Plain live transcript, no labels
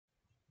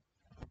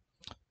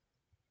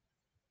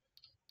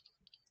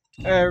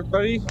Hey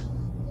everybody,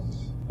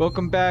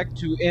 welcome back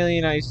to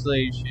Alien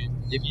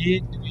Isolation. If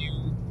you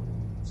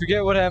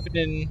forget what happened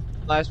in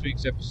last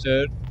week's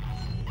episode,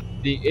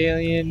 the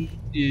alien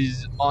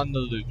is on the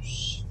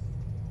loose.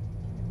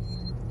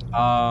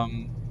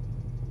 And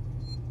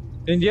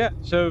yeah,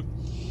 so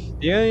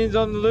the alien's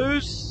on the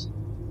loose.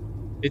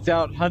 It's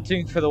out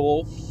hunting for the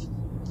wolf,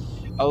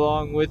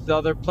 along with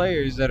other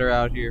players that are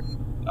out here.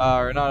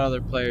 Or not other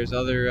players,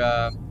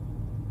 other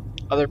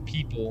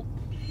people.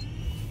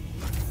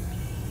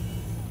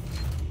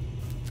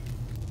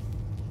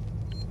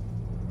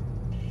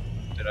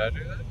 Did I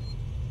do that?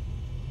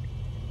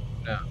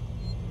 No.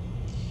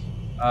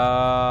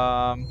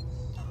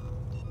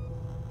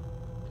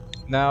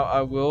 Now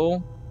I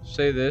will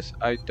say this,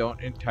 I don't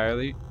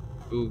entirely...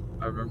 Ooh,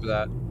 I remember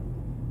that.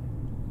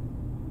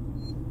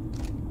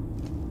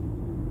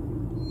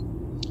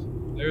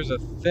 There's a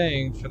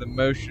thing for the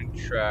motion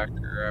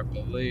tracker, I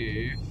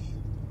believe.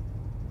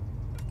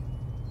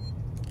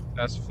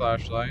 That's a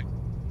flashlight.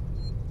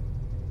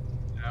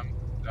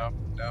 Nope.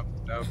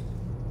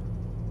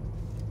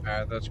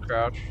 Alright, that's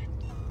crouch.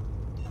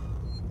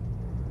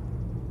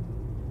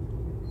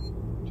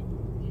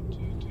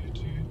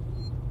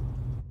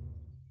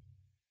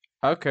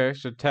 Okay,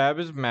 so tab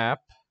is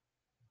map.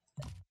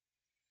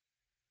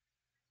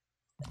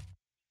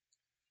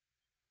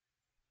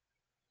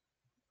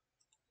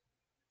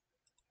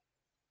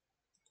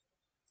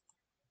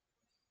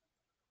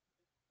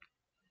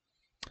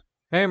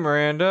 Hey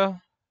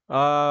Miranda.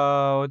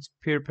 What's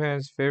Peter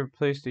Pan's favorite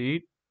place to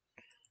eat?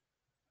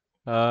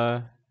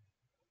 Never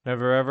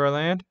Ever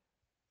Land?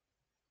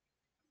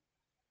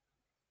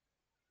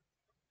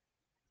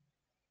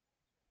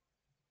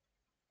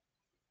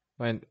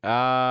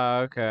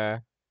 Okay.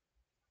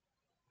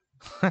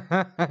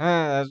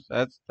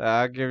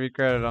 I'll give you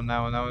credit on that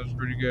one. That was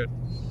pretty good.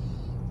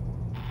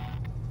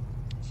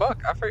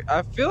 Fuck,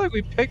 I feel like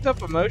we picked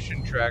up a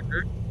motion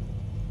tracker.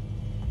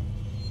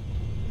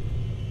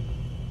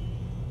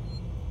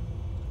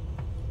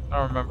 I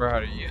don't remember how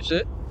to use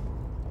it.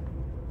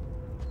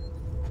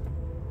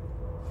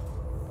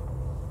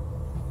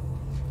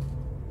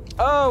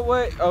 Oh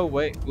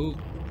wait, ooh,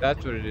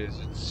 that's what it is.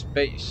 It's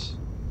space.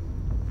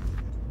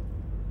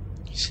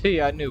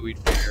 See, I knew we'd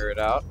figure it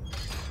out.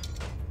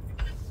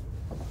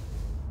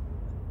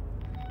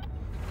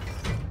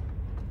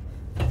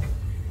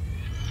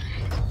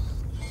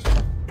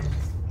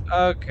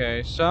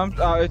 Okay, so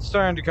it's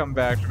starting to come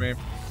back to me.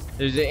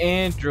 There's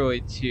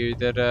androids here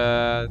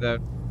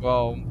that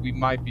well, we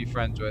might be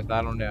friends with.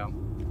 I don't know.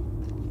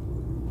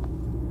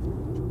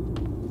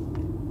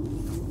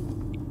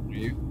 Are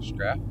you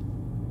scrap?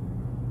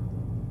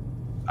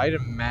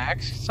 Item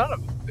max? Son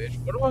of a bitch.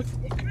 What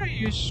can I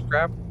use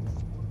scrap for?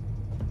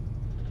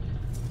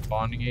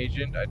 Bonding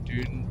agent? I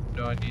do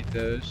know I need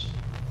those.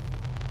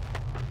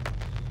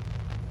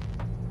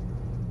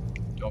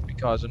 Don't be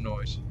causing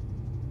noise.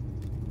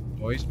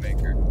 Noise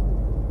maker.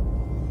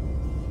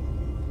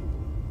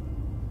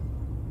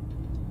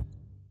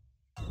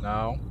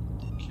 No.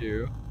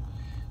 Q.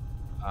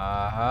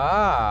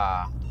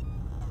 Aha.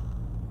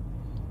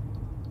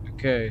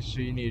 Okay,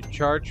 so you need a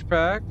charge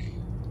pack,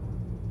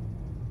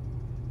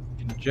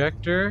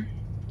 injector,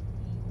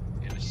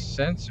 and a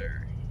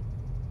sensor.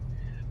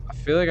 I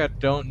feel like I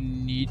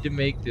don't need to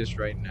make this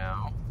right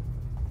now.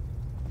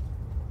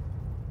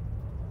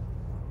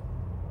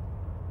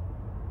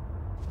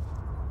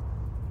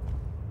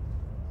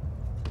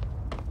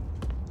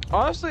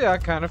 Honestly, I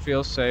kind of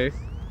feel safe.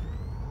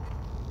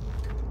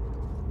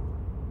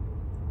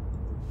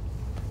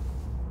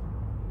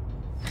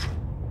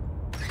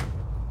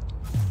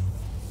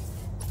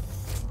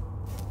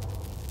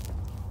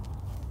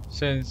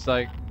 Since,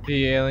 like,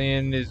 the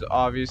alien is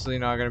obviously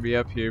not going to be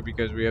up here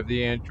because we have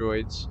the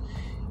androids.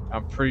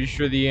 I'm pretty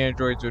sure the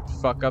androids would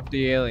fuck up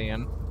the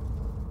alien.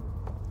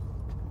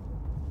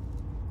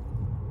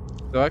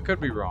 Though I could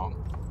be wrong.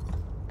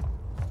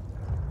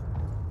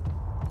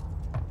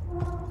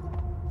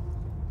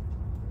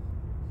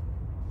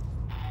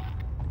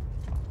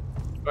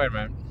 Wait a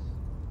minute.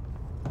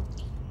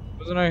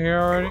 Wasn't I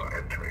here already? You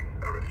are entering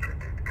a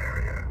restricted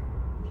area.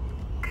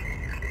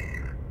 Please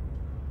leave.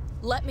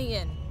 Let me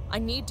in. I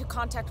need to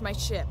contact my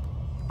ship.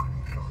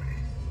 I'm sorry.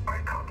 I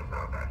can't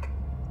allow that.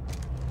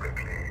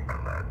 Ripley,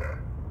 Amanda.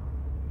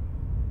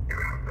 You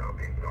have now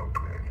been logged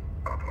with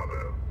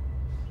Apollo.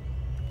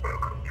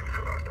 Welcome to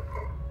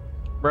Sevastopol.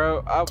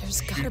 Bro,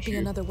 There's gotta be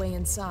another way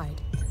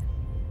inside.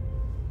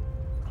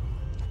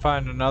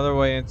 Find another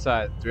way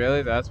inside.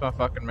 Really? That's my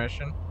fucking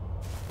mission?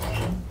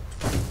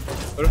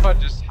 What if I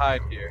just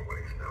hide here?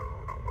 Always know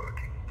a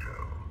working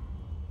Joe.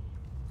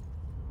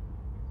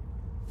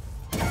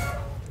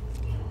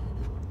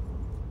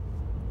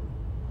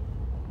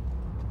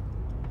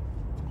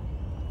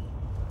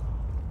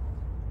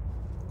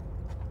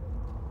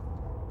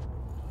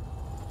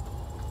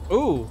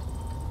 Ooh!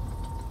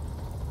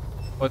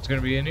 What's gonna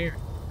be in here?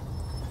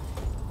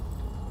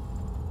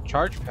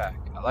 Charge pack.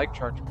 I like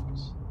charge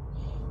packs.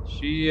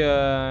 She's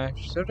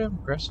so damn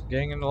aggressive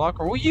getting in the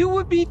locker. Well, you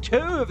would be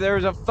too if there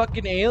was a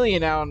fucking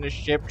alien out on the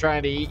ship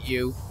trying to eat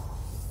you.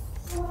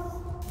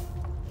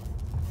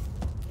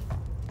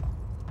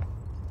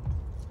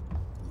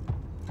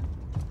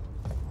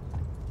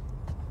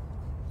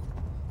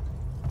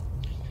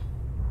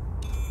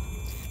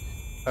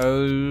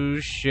 Oh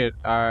shit.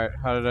 Alright,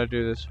 how did I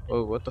do this?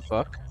 Oh, what the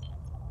fuck?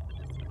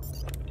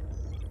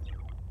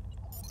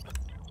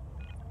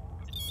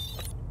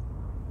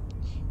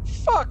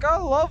 Fuck, I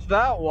love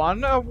that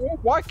one.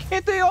 Why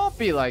can't they all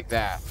be like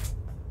that?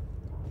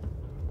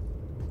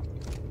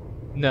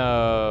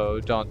 No,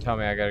 don't tell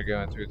me I gotta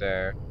go in through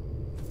there.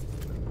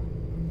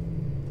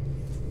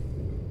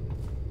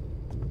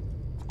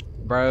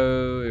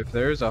 Bro, if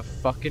there's a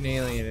fucking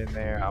alien in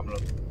there, I'm gonna...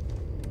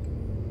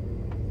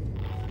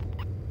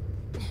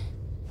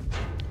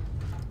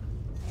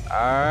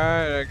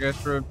 Alright, I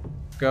guess we're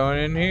going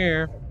in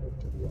here.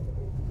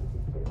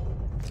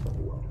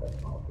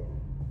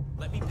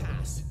 Let me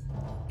pass.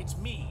 It's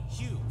me,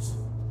 Hughes.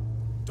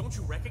 Don't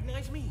you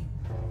recognize me?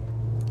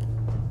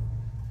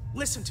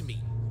 Listen to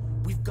me.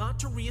 We've got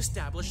to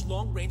re-establish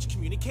long-range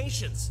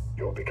communications.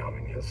 You're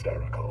becoming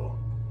hysterical.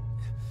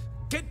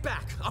 Get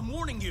back! I'm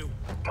warning you!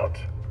 Tut,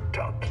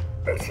 tut.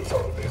 Let's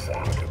resolve this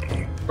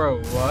amicably.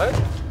 Bro, what?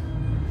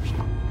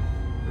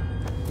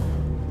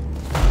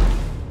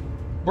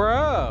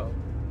 Bro!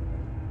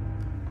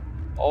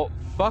 Oh,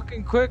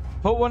 fucking quick,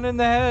 put one in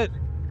the head.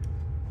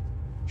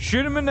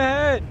 Shoot him in the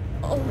head.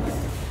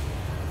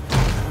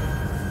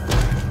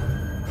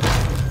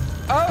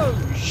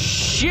 Oh,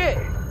 shit!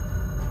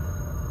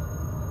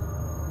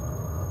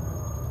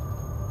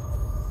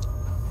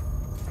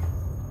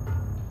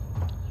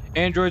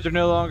 Androids are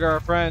no longer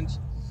our friends.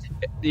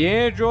 The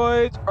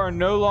androids are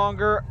no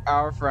longer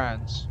our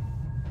friends.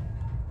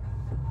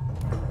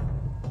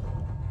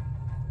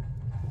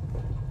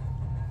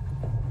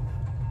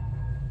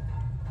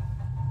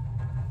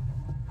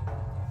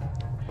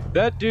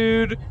 That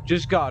dude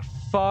just got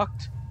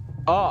fucked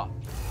up.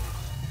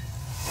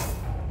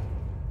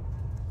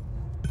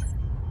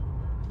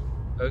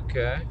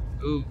 Okay.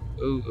 Ooh,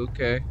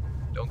 okay.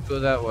 Don't go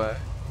that way.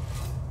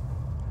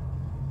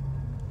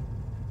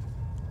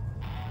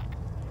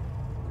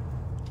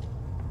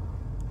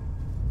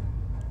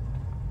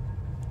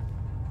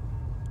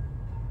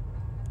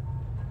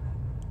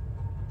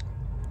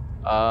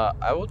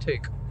 I will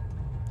take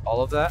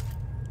all of that.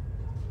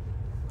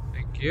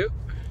 Thank you.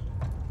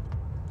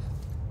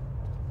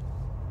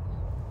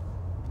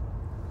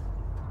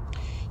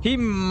 He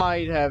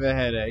might have a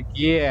headache.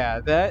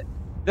 Yeah,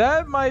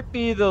 that might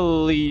be the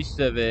least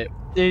of it.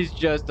 Is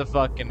just a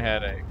fucking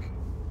headache.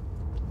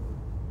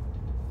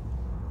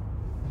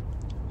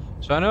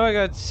 So I know I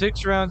got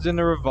 6 rounds in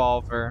the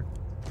revolver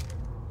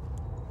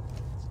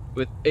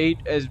with 8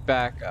 as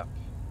backup.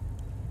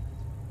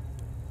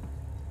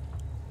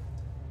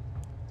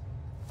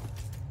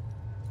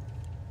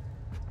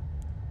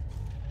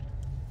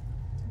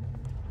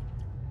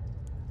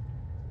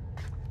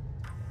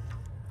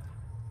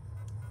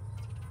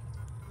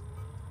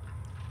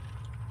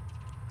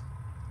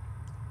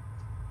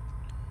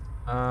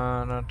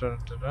 Dun, dun,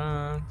 dun,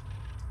 dun.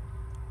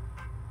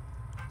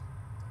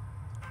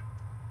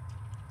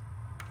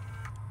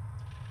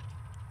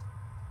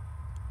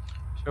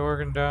 Still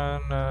working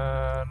done. No,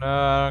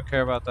 I don't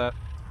care about that.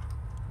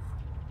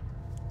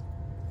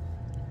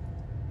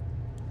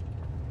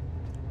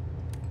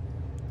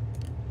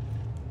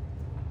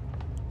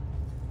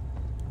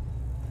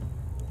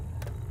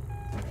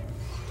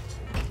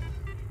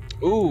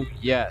 Ooh,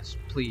 yes,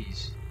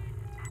 please.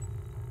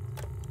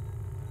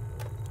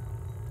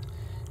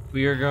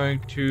 We are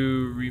going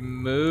to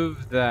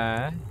remove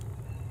that.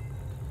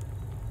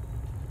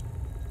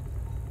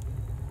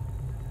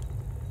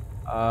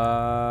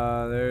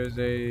 There's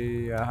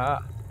a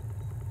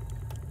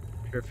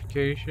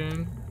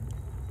purification.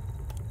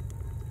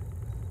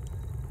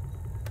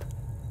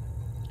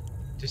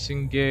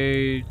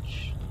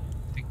 Disengage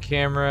the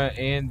camera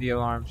and the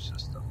alarm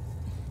system.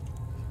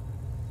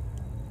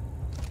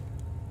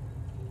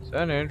 Is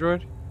that an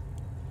android?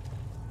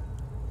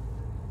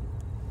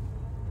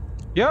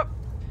 Yep.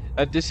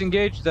 I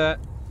disengaged that.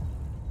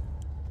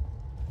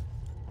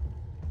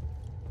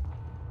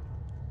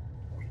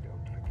 We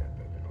don't forget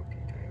the little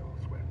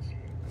details when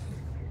seeing the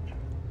big picture.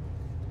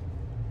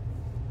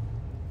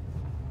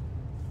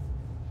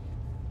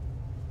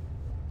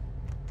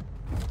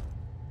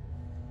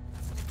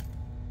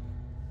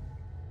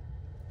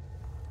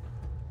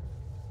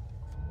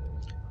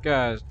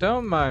 Guys,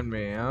 don't mind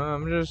me.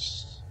 I'm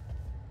just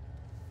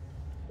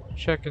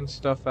checking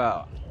stuff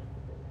out.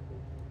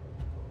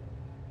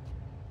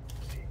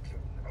 Seegson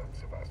and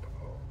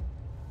Sevastopol,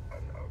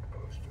 an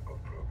outpost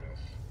of progress.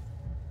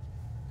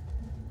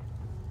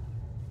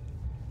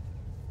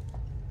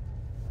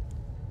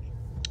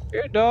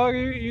 Yeah, dog,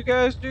 you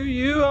guys do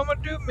you, I'm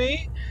gonna do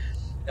me.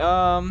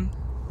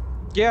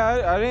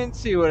 Yeah, I didn't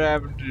see what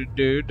happened to the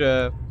dude.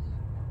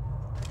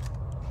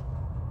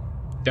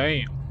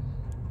 Damn.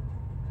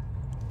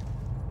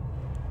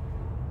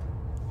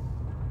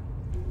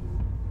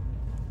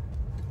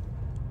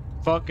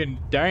 Fucking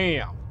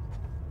damn.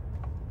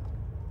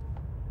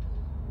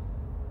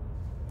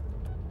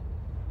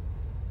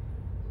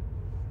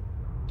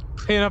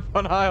 Clean up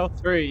on aisle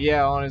 3.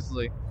 Yeah,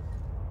 honestly.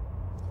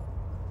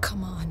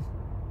 Come on.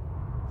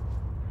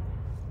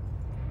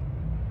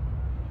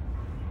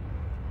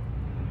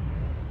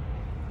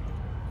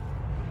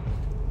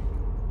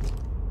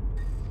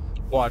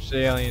 Watch, the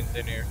alien's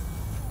in here.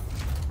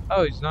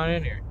 Oh, he's not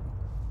in here.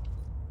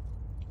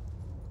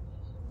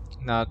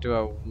 Now, do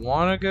I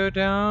want to go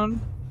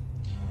down?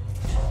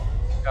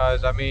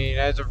 Because, I mean,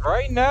 as of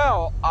right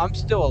now, I'm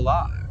still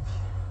alive.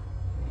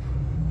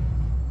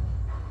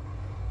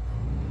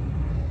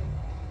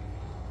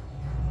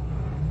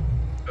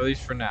 At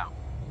least for now.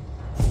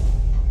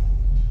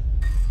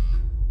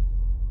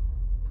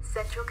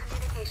 Central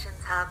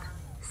Communications Hub.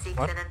 Seeks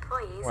What? an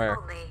employees Where?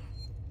 only.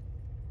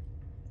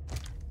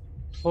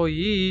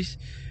 Employees?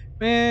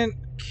 Man,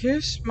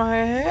 kiss my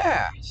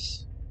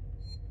ass.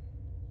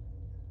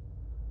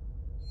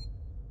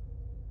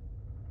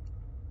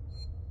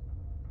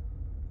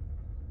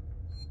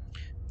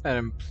 That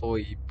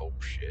employee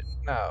bullshit.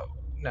 No,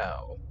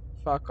 no.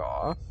 Fuck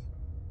off.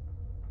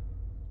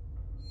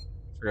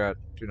 Forgot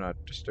do not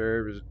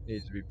disturb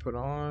needs to be put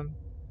on.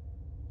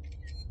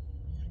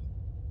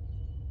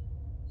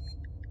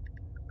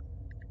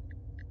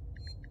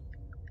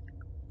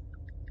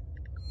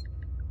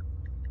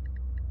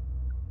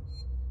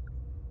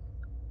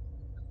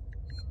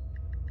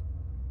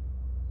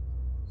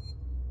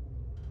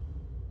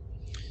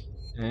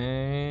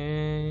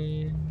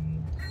 And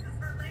This is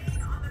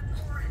Verlaine on the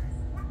Torrens.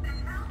 What the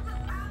hell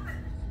just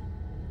happened?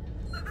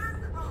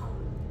 Sevastopol!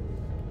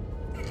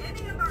 Did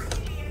any of our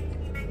EVAs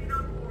be making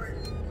on board?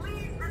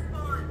 Please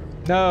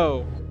respond.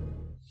 no.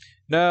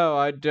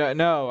 No,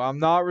 no, I'm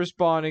not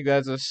responding.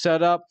 That's a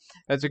setup.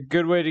 That's a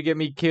good way to get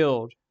me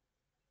killed.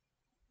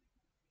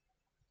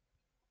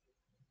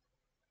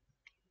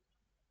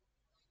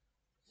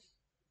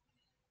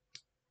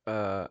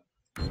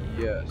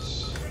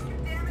 Yes.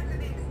 Taking damage to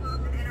the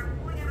explosion and are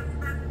pulling out of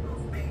Sevastopol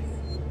space.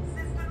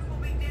 Systems will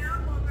be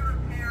down while we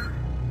repair.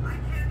 I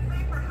can't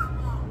say for how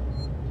long.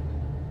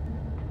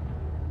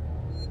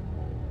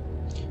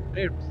 I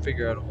need to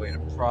figure out a way to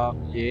prop.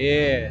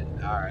 Yeah.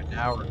 All right,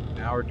 now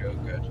we're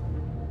doing good.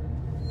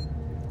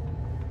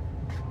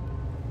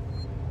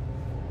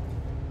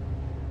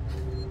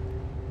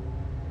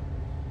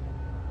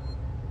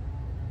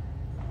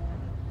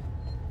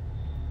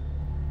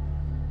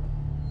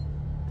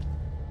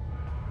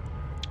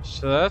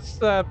 So that's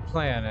that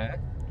planet.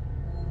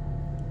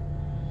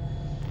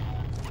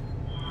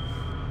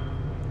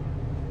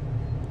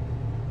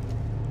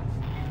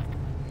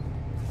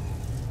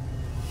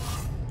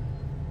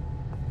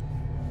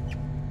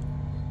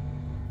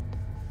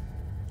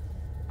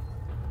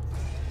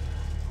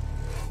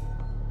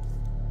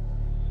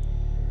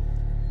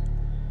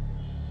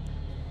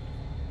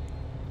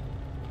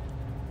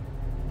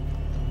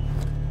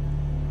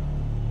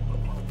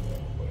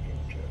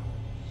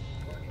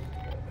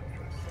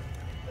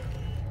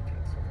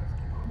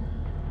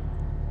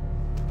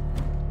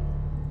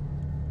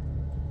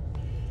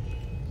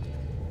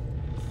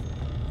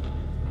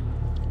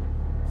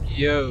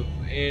 Yo,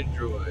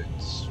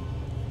 androids.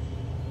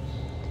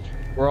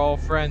 We're all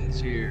friends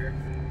here.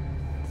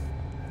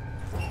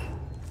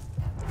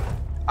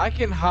 I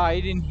can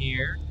hide in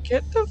here.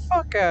 Get the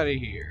fuck out of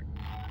here.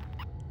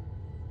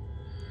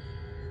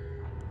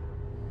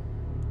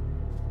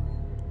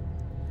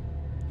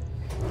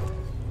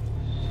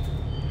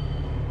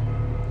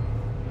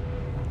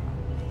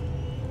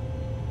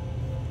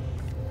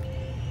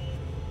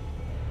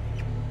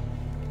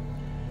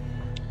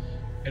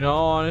 In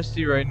all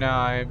honesty, right now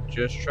I am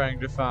just trying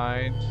to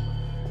find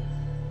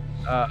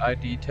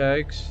ID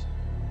tags.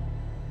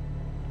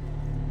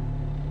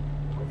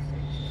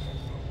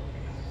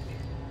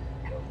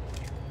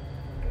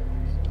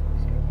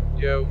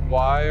 Yo,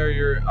 why are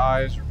your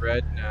eyes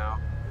red now?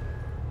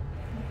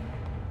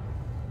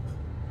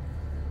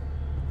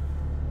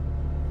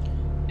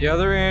 The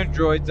other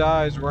android's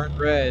eyes weren't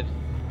red.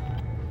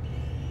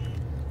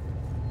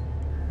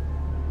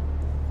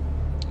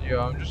 Yo,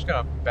 I'm just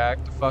gonna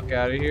back the fuck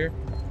out of here.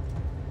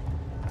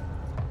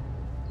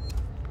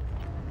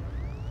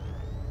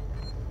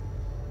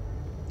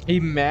 He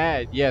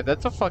mad. Yeah,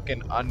 that's a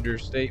fucking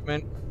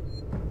understatement.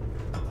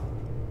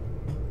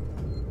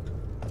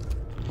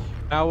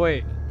 Now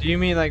wait, do you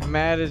mean like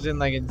mad as in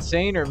like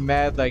insane or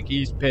mad like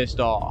he's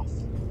pissed off?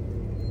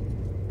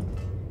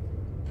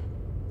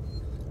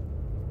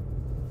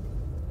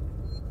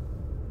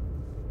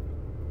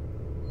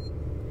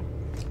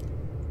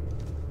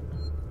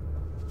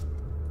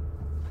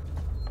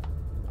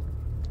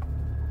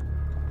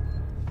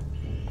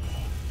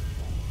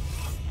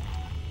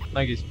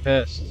 Like he's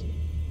pissed.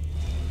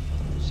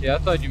 See, I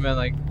thought you meant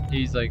like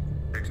he's like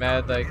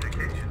mad like...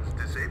 Communications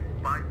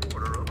disabled by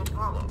order of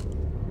Apollo.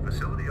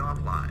 Facility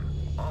offline.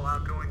 All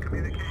outgoing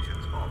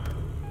communications halted.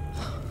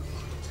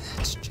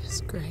 That's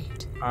just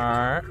great.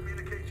 Alright.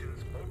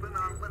 Communications open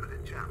on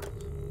limited channels.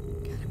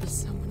 Gotta be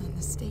someone on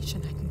the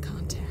station I can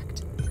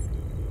contact.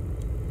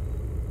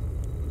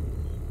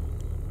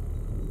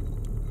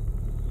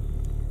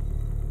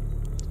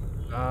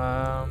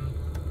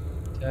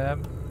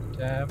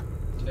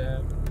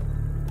 Tab.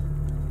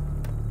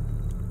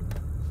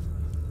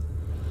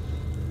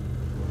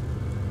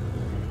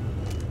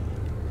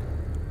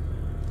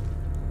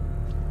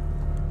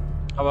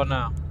 How about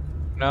now?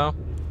 No?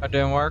 That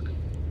didn't work?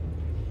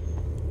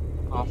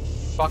 Oh,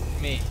 fuck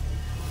me.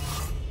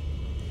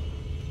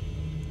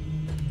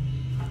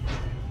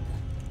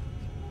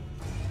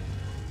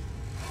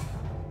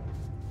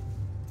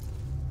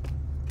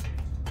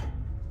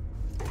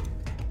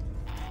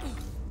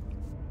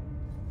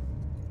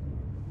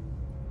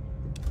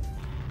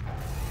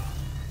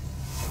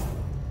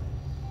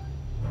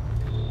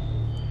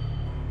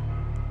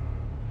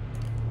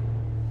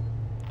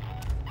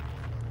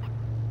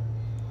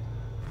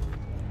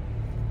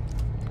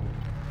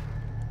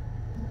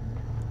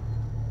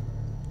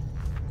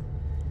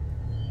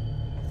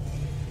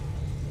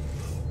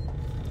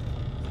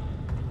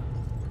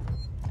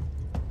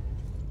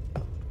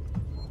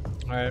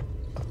 Alright.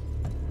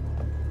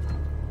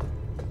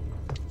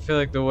 I feel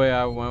like the way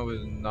I went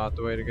was not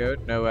the way to go.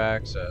 No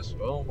access.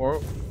 Well, we're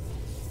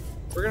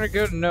gonna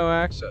go to no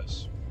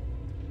access.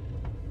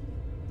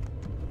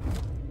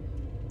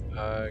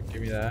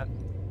 Give me that.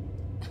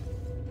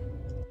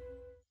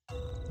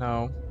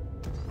 No.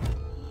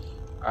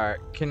 Alright,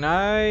 can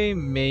I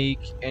make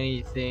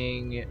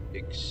anything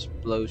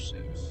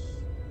explosive?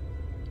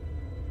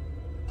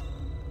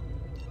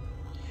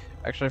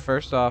 Actually,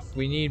 first off,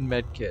 we need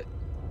medkit.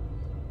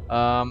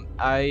 I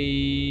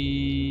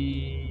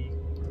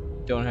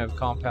don't have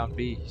compound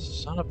B.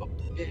 Son of a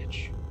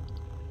bitch.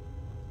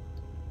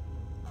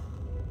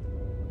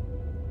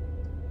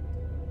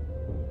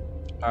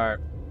 Alright.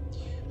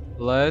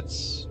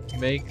 Let's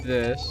make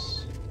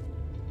this.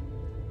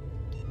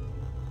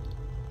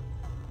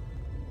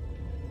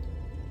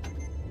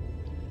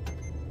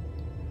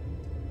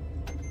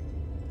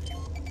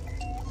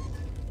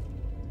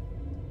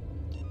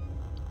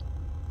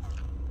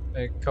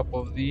 Make a couple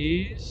of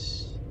these.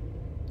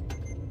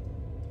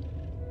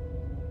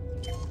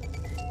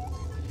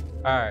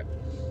 Alright.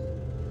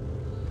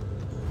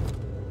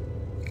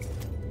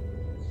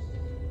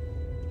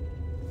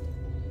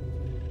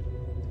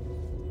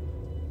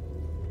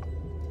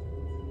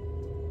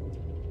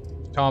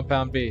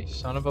 Compound B,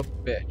 son of a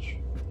bitch.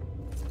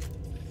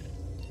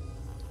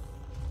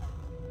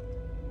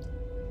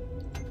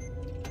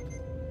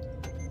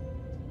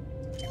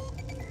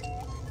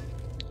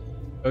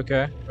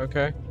 Okay,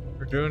 okay.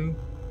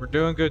 We're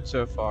doing good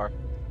so far.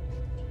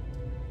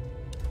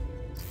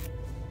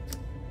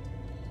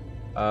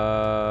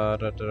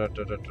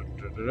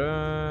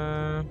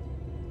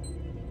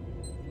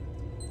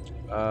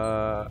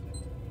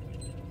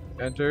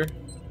 Enter.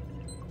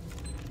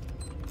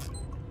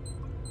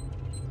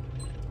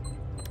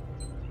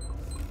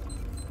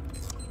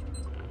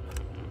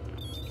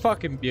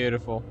 Fucking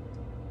beautiful.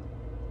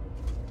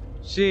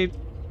 See, a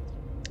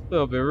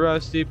little bit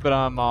rusty, but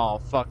I'm all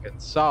fucking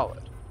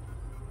solid.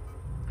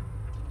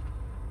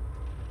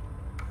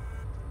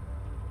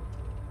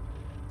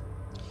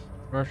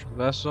 Commercial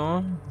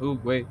vessel. Ooh,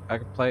 wait, I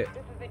can play it.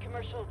 This is the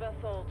commercial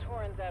vessel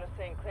Torrens out of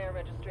St. Clair,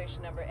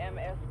 registration number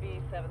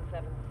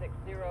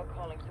MSV7760,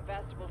 calling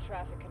Sevastopol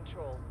Traffic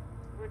Control.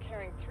 We're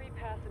carrying 3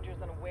 passengers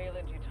on a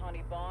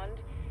Weyland-Yutani bond.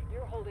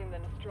 You're holding the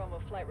Nostromo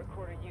flight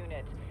recorder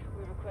unit.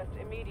 We request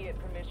immediate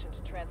permission to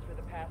transfer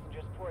the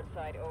passengers port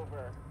side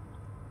over.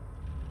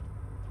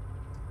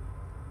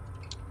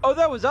 Oh,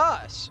 that was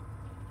us!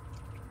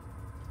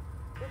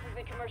 This is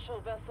the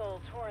commercial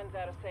vessel Torrens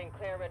out of St.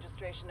 Clair,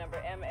 registration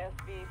number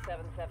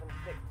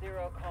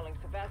MSV7760, calling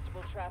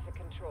Sevastopol Traffic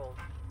Control.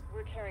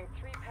 We're carrying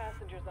 3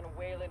 passengers on a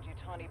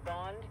Weyland-Yutani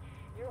bond.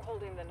 You're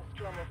holding the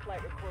Nostromo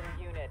flight recorder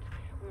unit.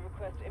 We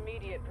request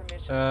immediate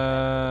permission to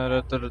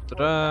transfer the passengers port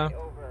side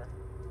over.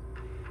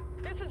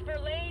 This is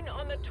Verlaine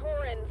on the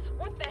Torrens.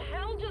 What the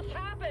hell just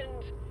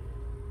happened?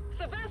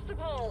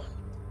 Sevastopol!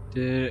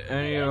 Did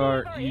any of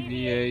our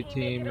EVA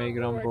team make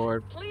it on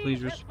board?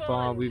 Please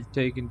respond. We've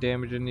taken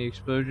damage in the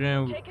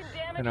explosion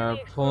and are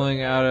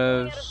pulling out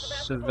of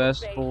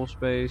Sevastopol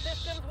space.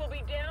 Systems will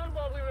be down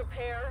while we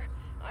repair.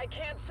 I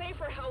can't say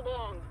for how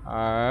long.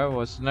 Alright,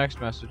 what's the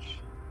next message?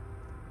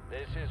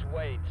 This is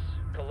Waits,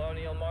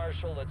 Colonial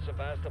Marshal at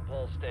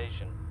Sevastopol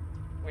Station.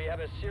 We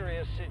have a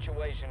serious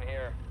situation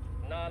here.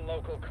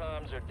 Non-local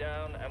comms are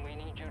down, and we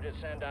need you to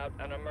send out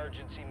an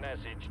emergency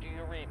message. Do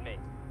you read me?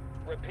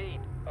 Repeat,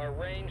 our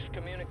ranged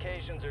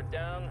communications are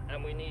down,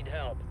 and we need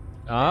help.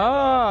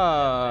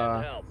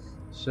 Ah, Help.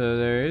 so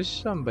there is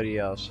somebody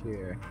else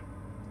here.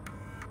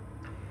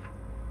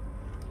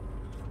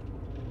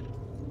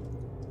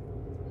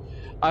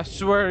 I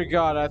swear to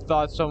God, I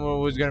thought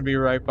someone was gonna be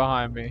right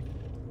behind me.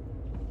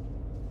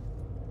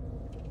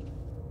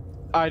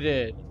 I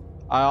did.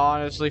 I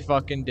honestly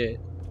fucking did.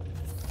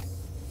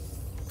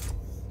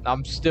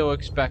 I'm still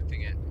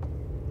expecting it.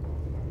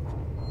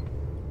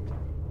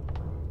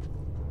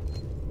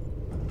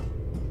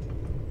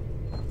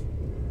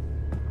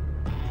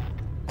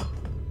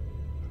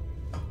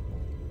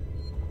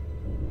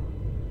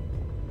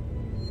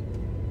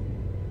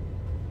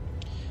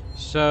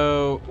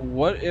 So,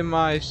 what am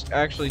I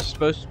actually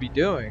supposed to be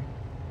doing?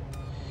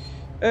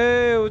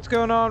 Hey, what's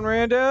going on,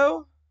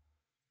 Rando?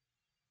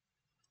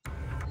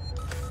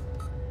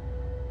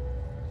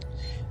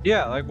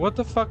 Yeah, like, what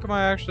the fuck am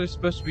I actually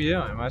supposed to be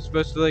doing? Am I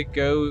supposed to, like,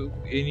 go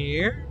in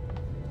here?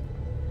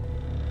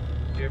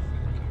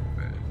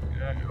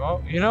 Alright,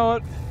 well, you know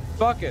what?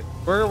 Fuck it.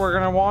 We're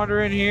gonna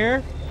wander in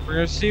here. We're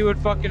gonna see what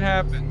fucking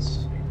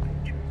happens.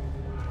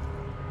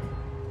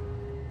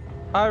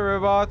 Hi,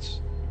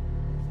 robots.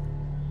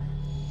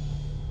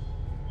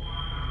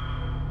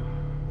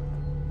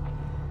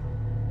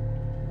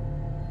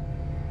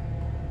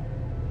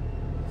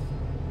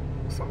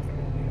 Something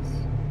in this.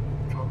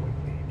 Come with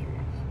me,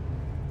 Jules.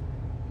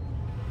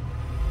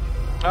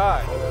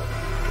 Hi.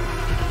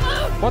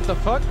 What the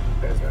fuck?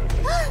 There's no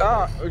need.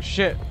 Oh,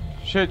 shit.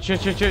 Shit.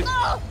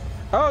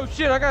 Oh,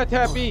 shit, I gotta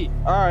tap E.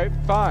 Alright,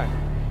 fine.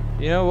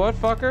 You know what,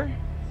 fucker?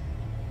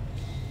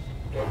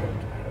 They're going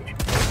to hurt you.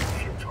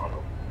 Shit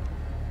tunnel.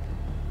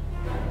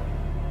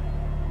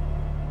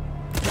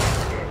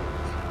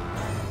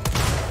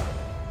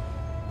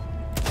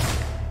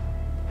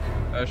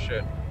 Oh,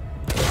 shit.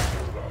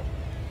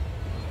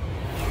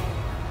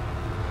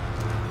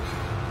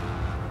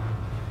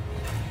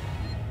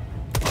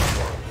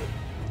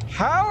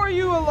 How are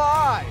you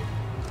alive?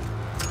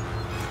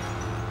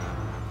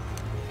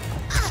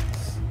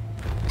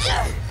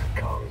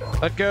 Calm down.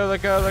 Let go.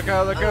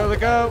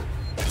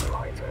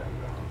 Lighter.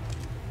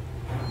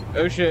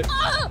 Oh shit.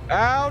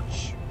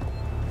 Ouch!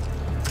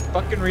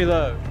 Fucking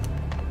reload.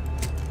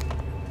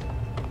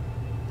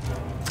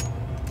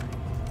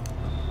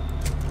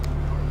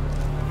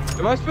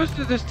 Am I supposed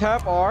to just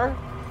tap R?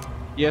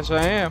 Yes,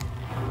 I am.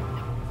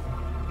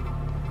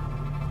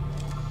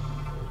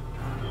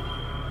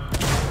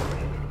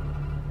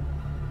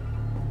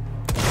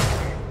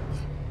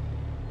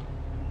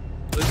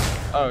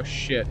 Oh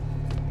shit.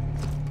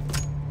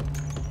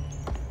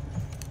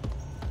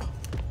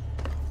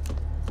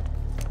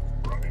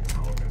 Running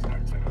causes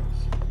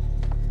accidents.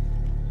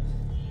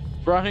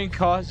 Running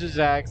causes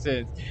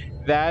accidents.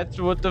 That's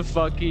what the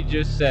fuck he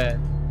just said.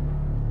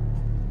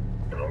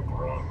 Don't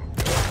run.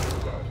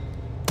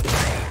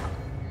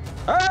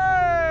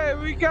 Hey,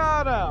 we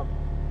got him!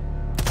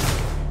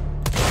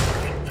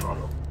 Shit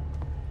tunnel.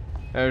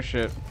 Oh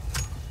shit.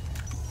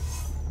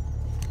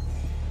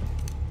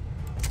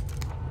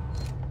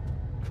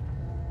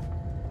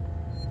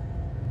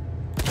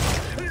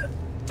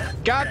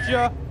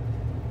 Gotcha!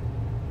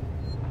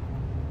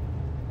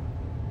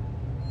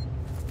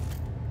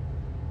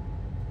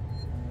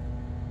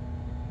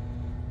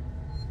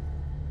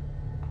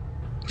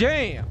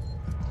 Damn!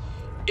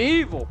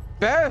 Evil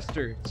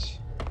bastards!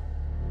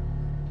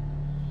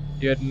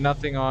 You had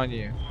nothing on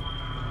you.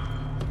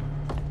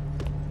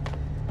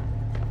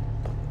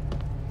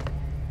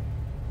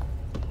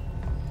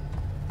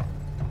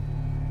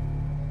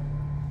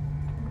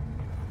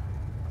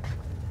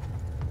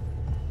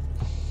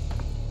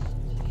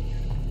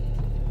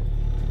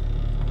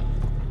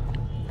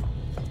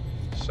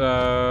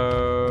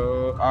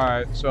 So,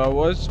 alright, so I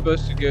was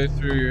supposed to go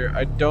through here.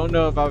 I don't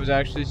know if I was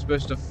actually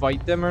supposed to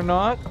fight them or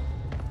not.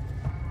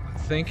 I'm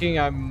thinking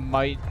I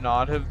might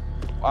not have.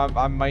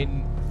 I might,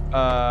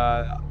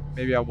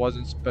 maybe I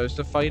wasn't supposed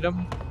to fight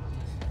them.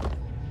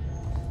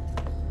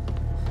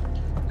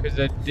 Because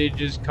that did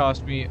just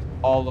cost me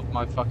all of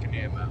my fucking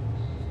ammo.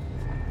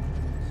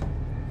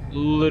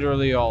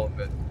 Literally all of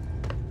it.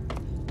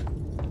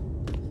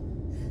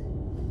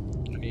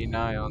 I need an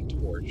ion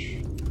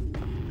torch.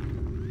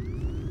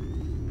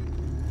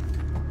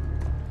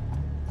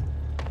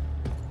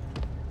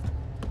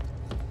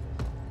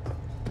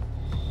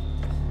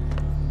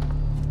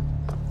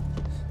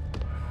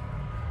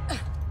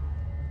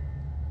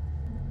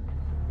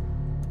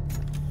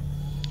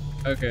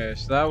 Okay,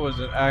 so that was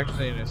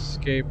actually an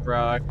escape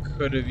route I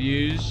could have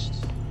used.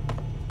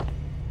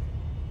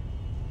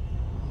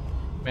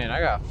 Man,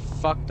 I got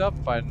fucked up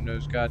fighting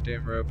those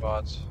goddamn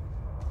robots.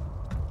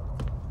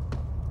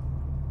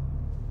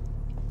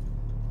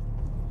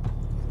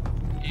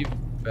 Evil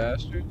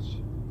bastards.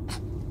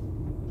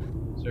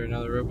 Is there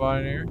another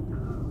robot in here?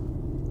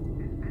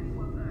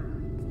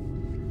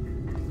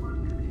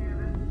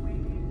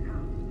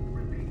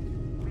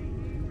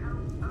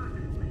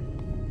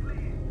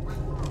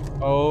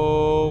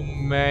 Oh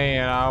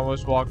man, I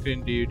almost walked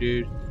into you,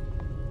 dude.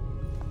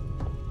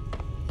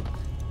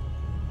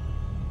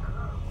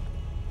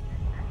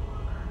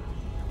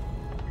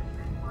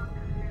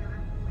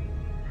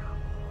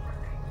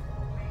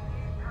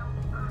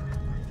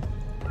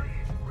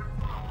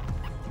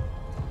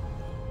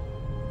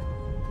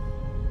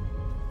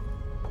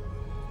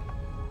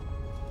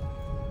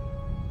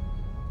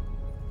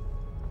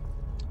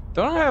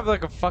 Don't I have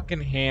like a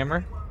fucking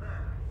hammer?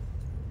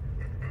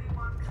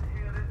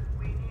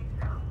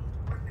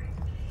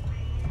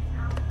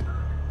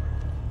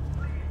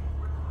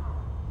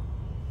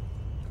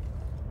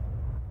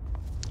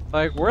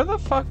 Like, where the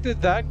fuck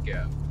did that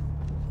go?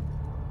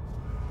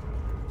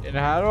 And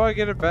how do I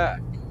get it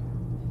back?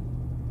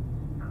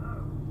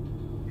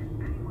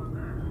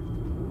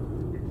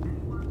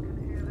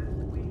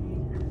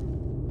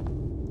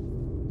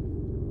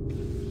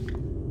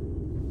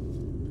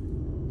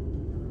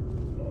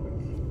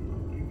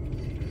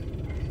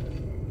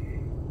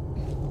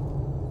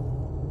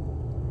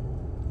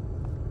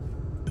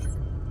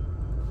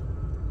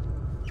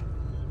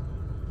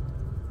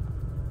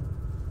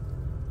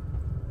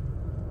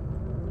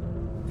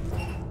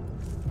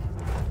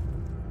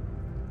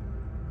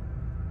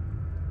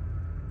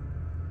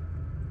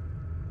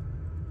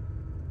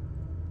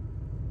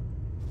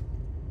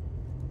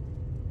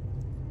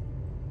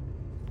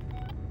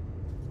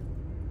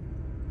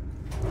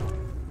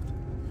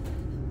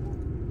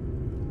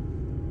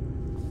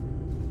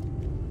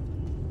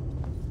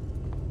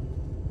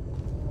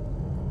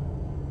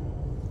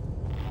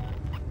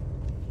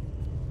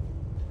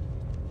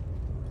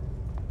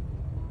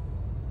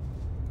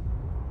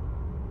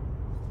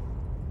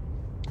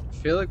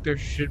 feel like there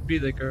should be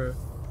like a...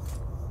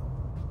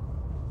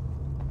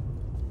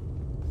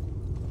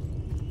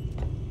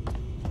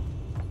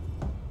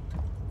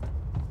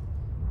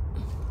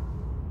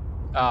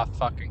 Ah,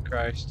 fucking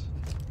Christ.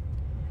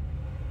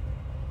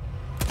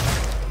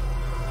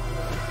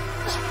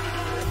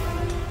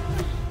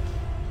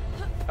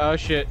 Oh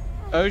shit.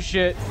 Oh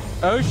shit.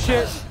 Oh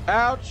shit.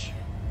 Ouch.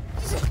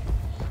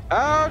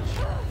 Ouch.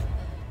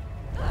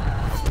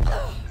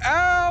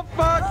 Oh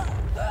fuck.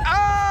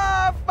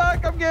 Ah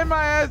fuck. I'm getting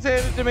my ass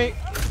handed to me.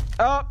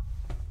 Oh.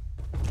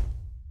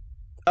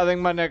 I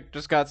think my neck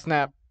just got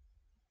snapped.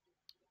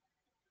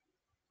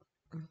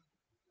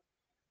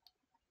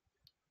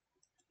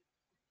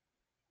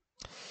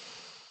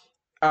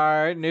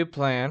 Alright, new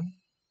plan.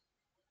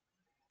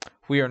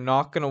 We are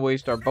not going to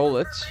waste our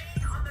bullets.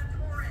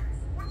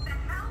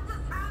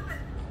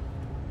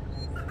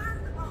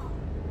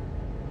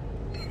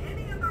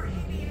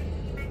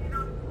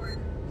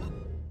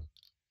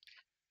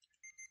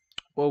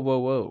 Whoa, whoa,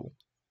 whoa.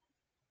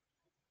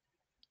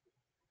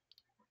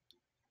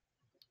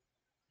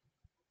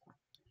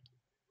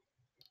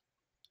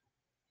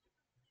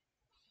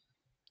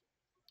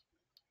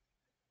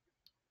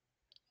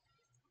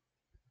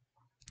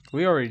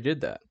 We already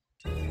did that.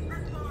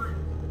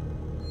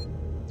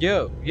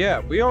 Yo, yeah,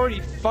 we already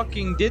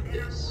fucking did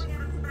this.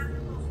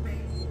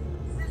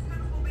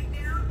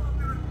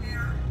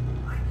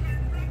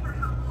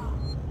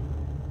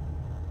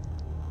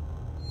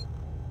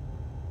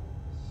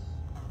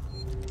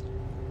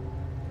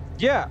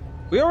 Yeah,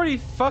 we already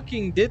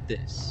fucking did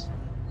this.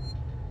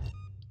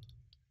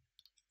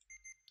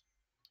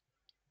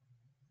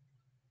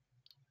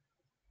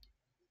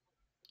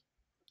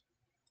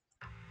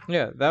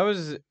 Yeah, that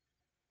was...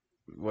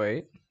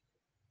 Wait.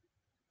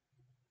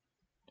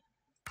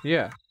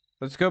 Yeah,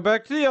 let's go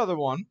back to the other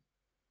one.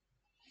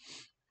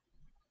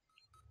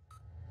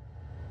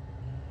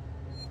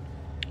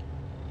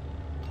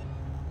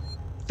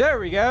 There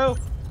we go.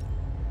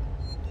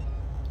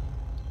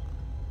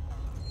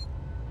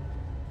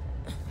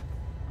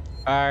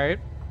 Alright.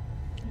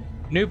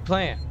 New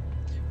plan.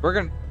 We're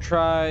gonna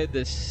try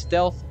the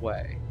stealth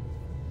way.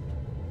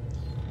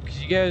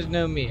 Because you guys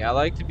know me, I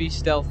like to be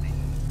stealthy.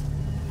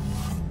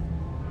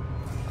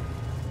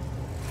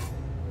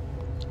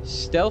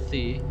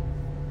 Stealthy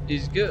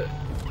is good.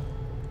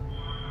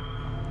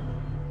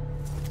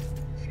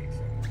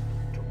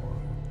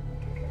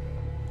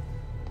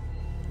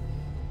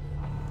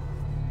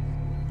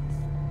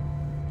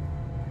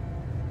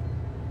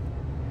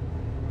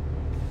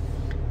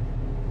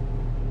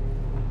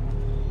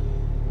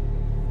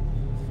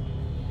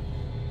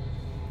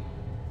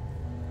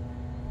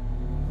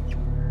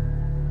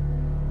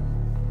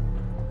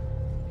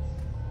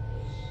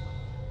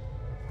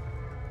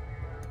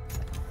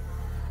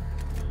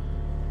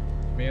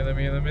 Let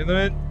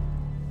me.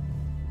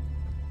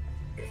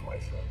 If my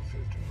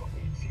services do not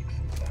meet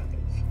Seegson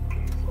standards,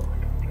 please log a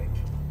complaint.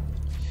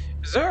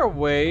 Is there a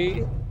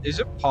way? Is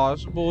it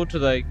possible to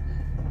like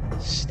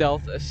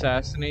stealth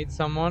assassinate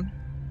someone?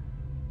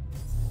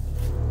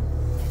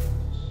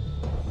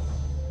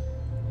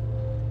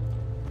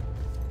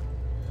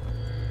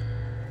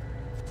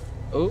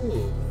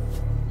 Oh,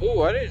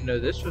 oh! I didn't know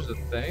this was a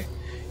thing.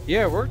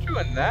 Yeah, we're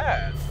doing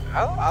that.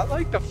 I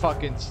like the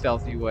fucking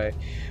stealthy way.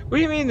 What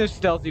do you mean the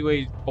stealthy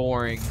way is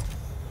boring?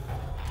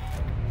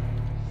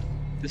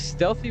 The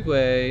stealthy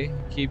way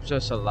keeps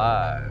us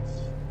alive.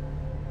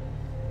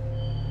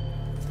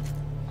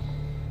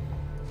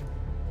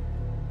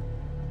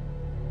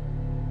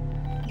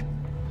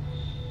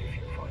 If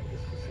you find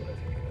this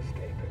facility in a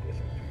state that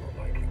isn't to your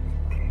liking,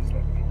 please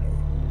let me know.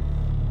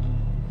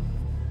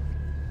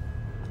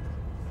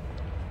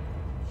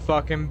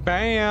 Fucking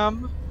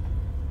bam!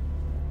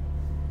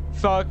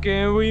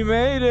 Fucking we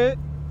made it!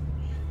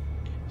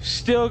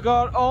 Still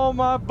got all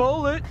my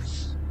bullets!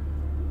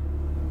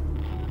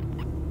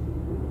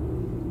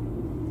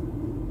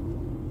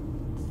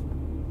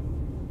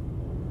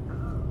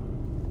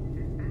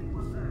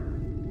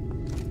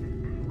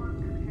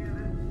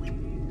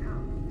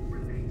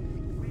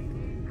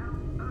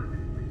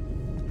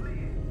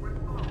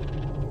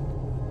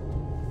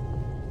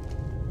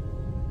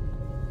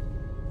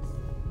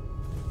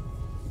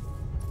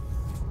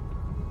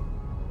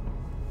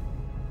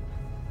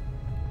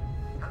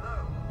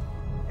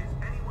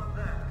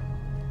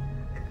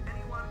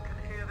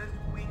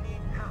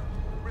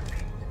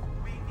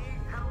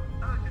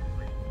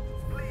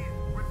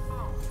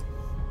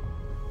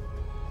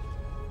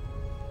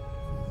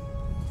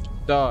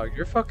 Dog,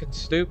 you're fucking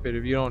stupid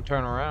if you don't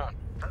turn around.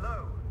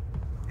 Hello?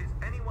 Is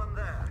anyone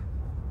there?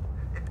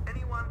 If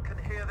anyone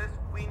can hear this,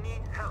 we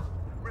need help.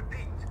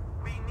 Repeat,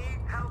 we need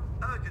help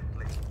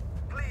urgently.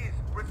 Please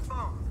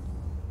respond.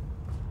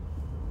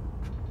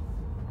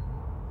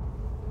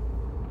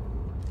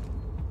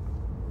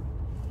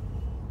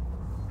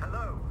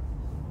 Hello?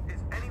 Is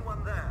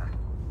anyone there?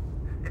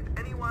 If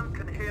anyone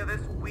can hear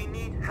this, we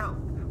need help.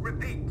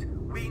 Repeat,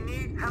 we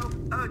need help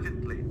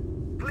urgently.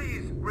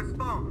 Please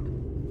respond.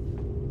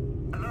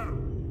 Hello?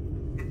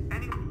 Is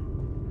anyone...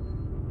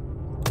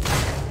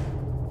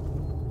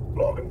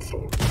 Log and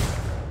sword.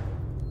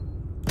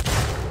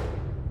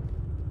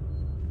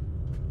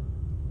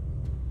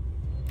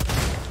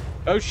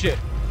 Oh shit.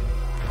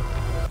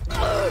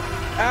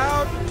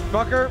 Out,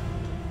 fucker.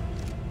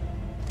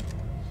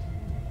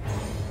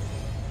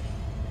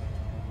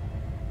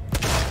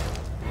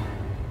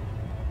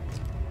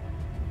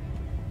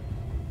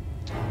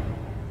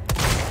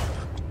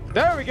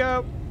 There we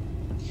go.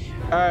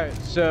 Alright,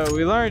 so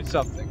we learned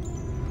something.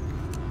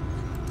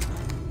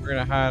 We're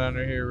gonna hide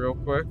under here real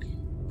quick.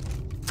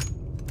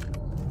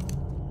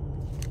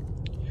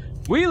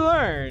 We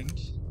learned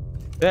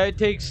that it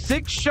takes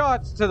 6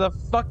 shots to the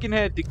fucking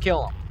head to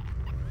kill him.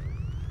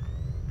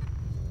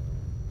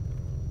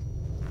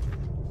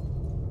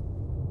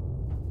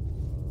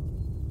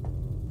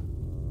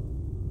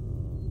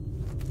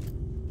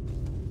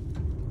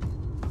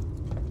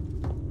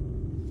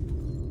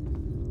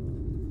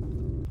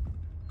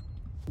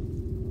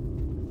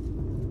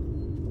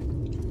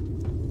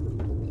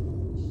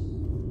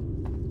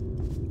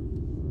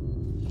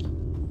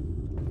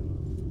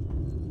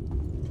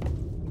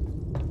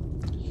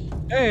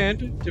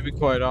 And, to be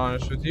quite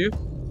honest with you,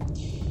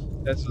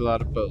 that's a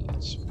lot of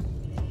bullets.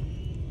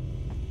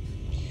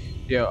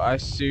 Yo, I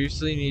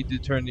seriously need to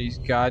turn these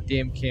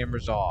goddamn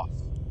cameras off.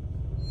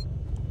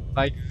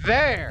 Like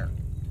there!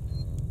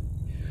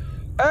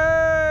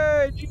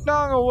 Hey,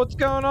 Jinongo, what's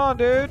going on,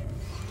 dude?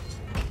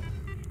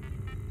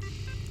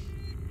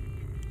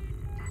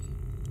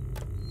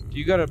 Do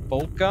you got a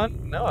bolt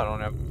gun? No, I don't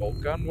have a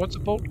bolt gun. What's a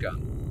bolt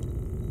gun?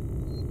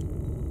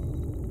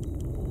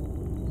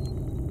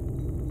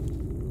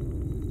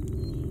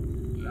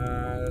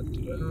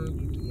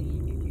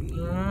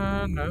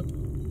 No.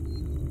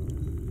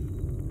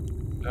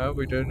 No,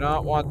 we do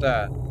not want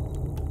that.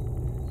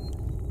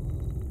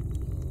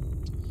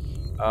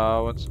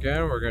 Once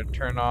again, we're gonna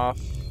turn off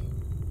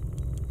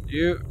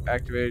you,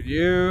 activate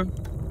you.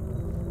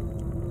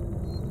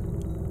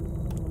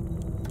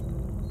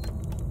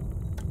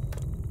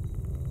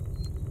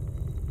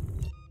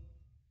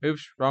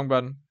 Oops, wrong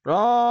button.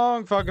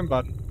 Wrong fucking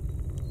button.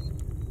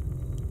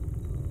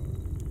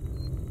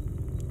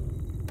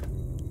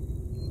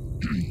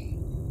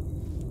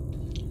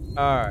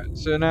 Alright,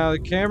 so now the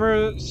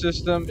camera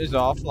system is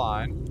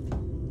offline.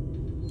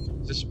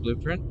 Is this a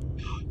blueprint?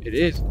 It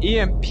is.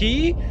 EMP?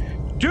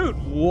 Dude,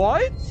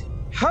 what?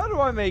 How do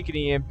I make an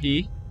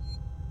EMP?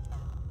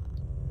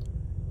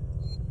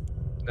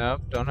 No,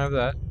 don't have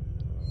that.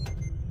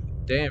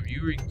 Damn,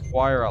 you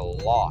require a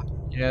lot.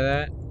 You know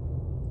that?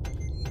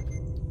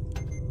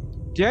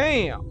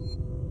 Damn!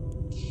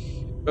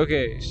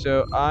 Okay,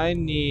 so I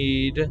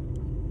need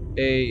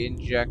a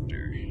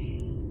injector.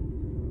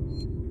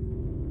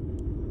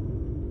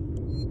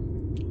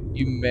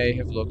 You may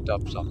have looked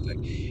up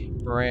something.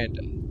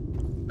 Miranda,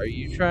 are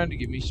you trying to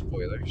give me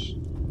spoilers?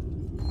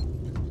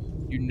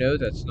 You know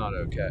that's not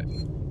okay.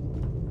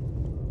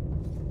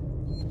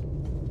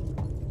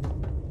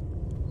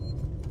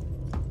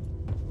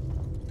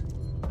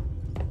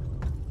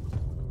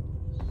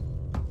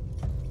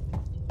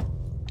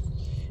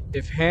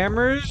 If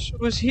Hammers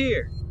was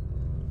here,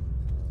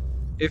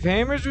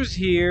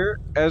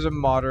 as a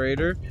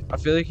moderator, I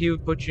feel like he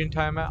would put you in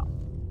timeout.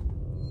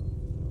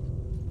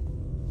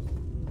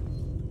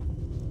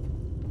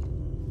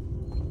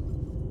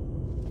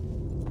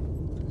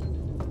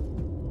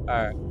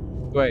 Alright.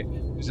 Wait,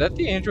 is that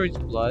the android's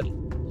blood?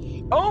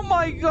 Oh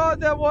my god,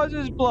 that was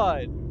his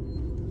blood!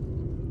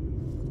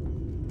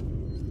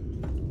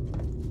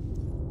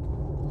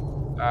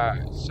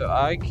 Alright, so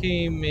I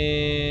came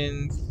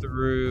in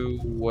through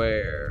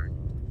where?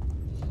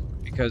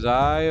 Because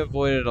I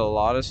avoided a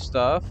lot of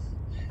stuff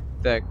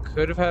that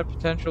could have had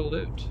potential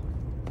loot.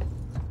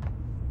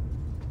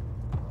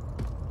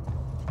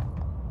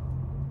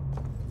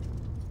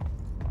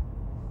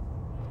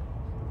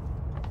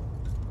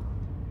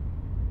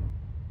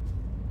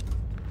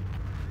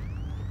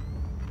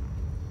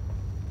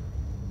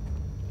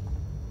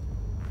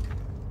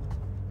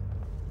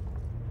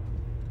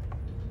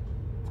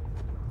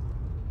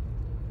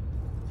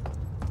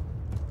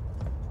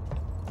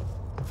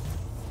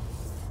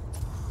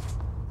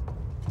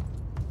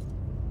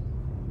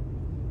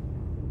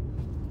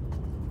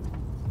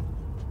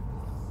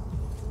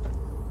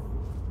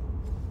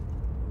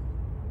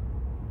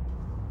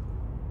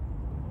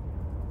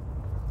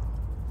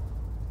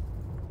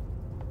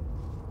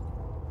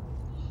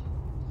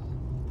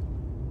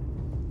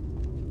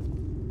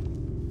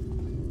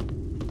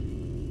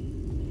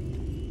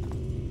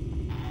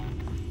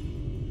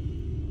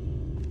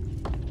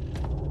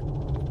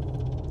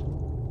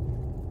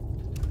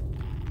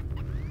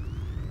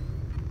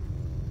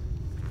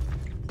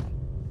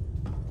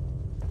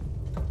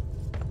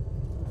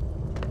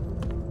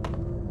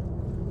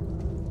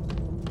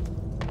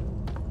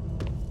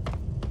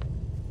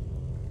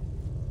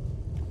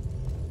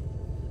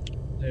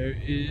 There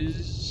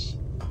is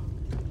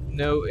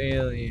no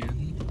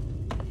alien.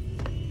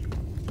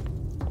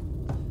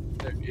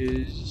 There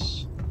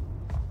is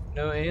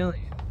no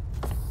alien.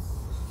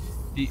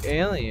 The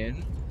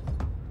alien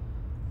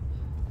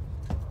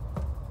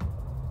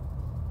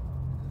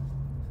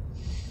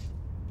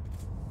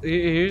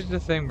here's the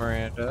thing,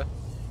 Miranda.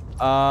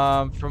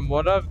 From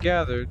what I've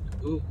gathered,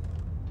 ooh,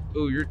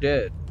 you're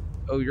dead.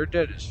 Oh, you're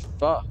dead as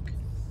fuck.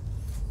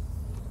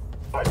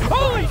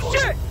 Holy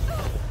shit!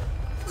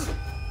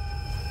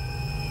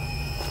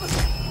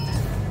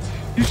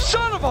 You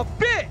son of a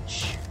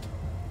bitch!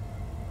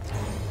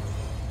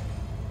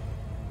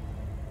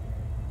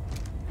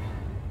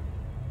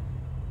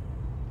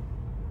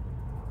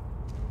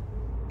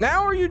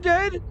 Now are you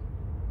dead?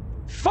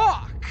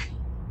 Fuck!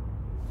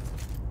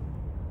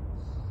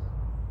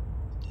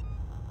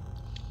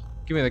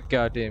 Give me the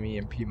goddamn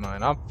EMP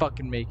mine. I'm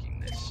fucking making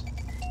this.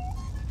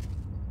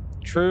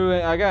 True,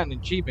 I got an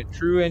achievement.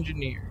 True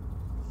engineer.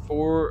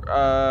 4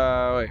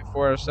 out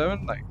of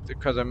 7? Like,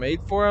 because I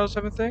made 4 out of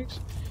 7 things?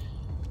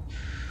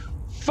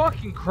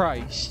 Fucking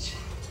Christ.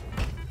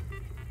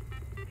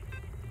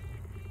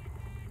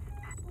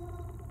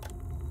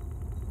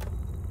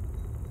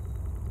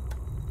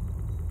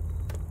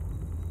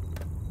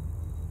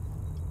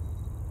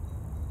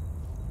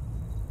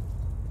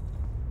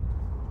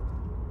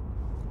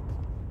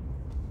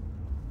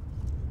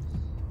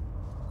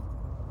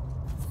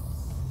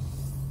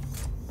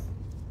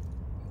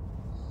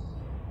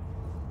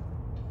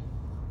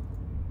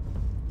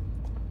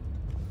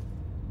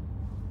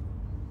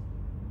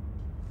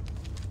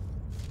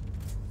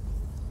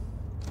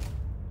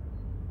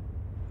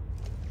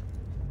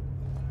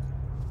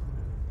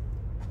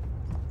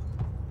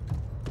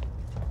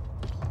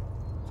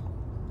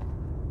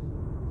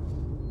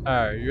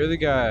 Alright, you're the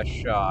guy I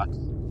shot.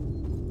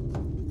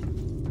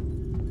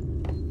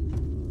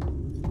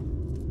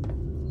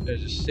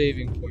 There's a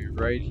saving point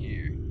right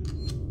here.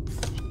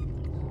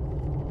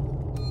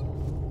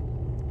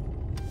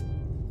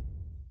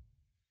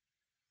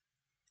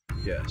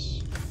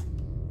 Yes.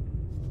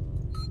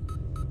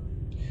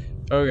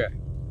 Okay.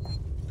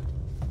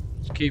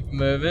 Let's keep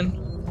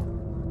moving.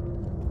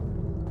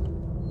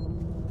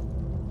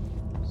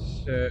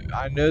 So,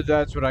 I know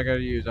that's what I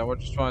gotta use. I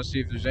just want to see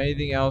if there's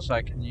anything else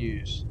I can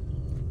use.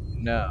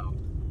 No.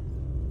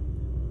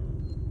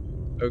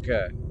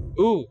 Okay.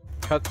 Ooh,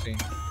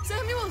 cutscene.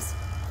 Samuels!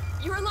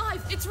 You're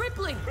alive! It's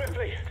Ripley!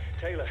 Ripley!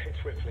 Taylor,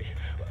 it's Ripley.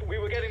 We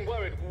were getting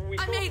worried.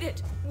 I made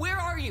it! Where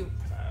are you?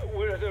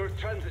 We're at a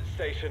transit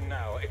station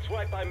now. It's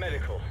right by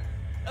medical.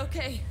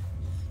 Okay.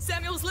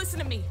 Samuels, listen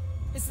to me.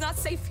 It's not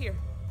safe here.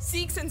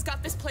 Seegson's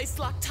got this place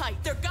locked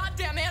tight. Their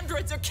goddamn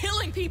androids are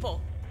killing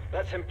people!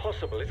 That's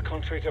impossible. It's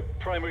contrary to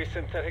primary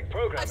synthetic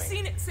programming. I've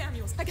seen it,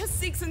 Samuels. I guess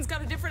Seegson's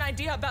got a different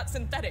idea about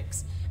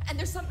synthetics. And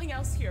there's something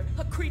else here.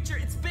 A creature.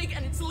 It's big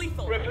and it's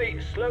lethal.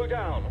 Ripley, slow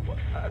down.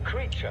 A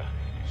creature?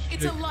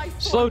 It's a life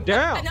form. Slow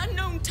down. An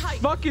unknown type.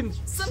 Fucking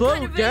Some slow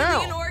kind of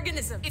down. alien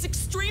organism. It's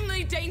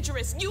extremely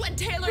dangerous. You and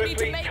Taylor Ripley, need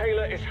to make...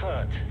 Taylor is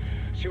hurt.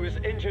 She was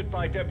injured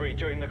by debris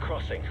during the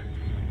crossing.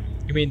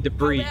 You mean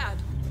debris? How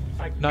bad?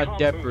 I Not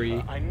can't debris.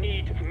 move her. I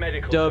need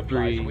medical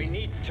Debris. supplies. We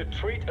need to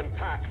treat and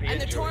pack the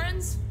And the injury.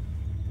 Torrens?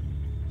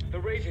 The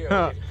radio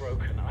Huh. is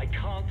broken. I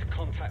can't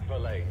contact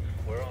Verlaine.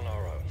 We're on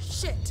our own.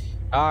 Shit.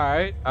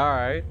 Alright,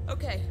 alright.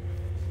 Okay.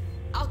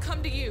 I'll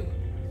come to you.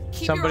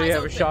 Keep Somebody your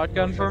eyes have a open.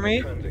 shotgun for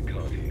me? Transit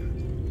card here.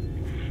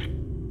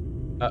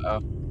 Uh-oh.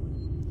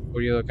 What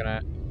are you looking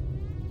at?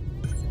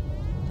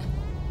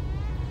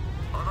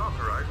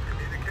 Unauthorized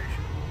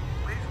communication.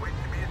 Please wait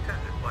to be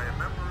attended by a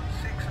member of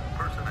Seegson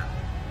personnel.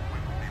 We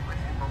will be with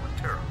you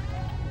momentarily.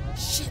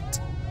 Shit.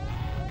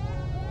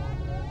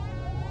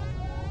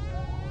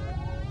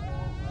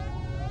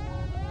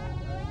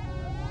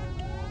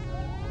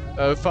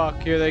 Oh fuck,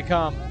 here they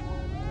come.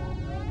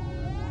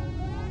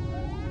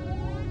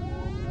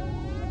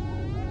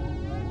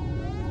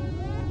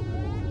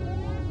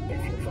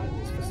 If you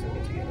find this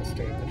facility in a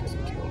state that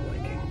isn't your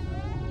liking,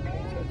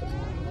 please let us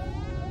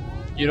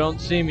know. You don't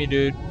see me,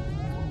 dude.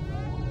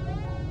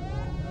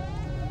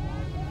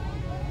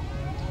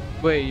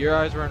 Wait, your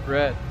eyes weren't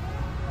red.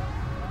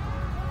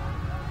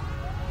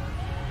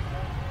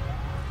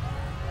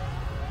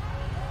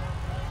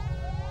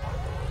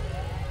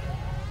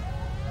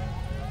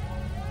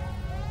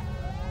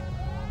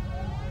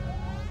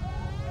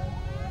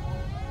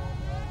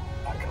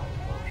 I can't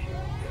help you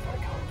if I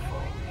can't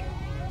find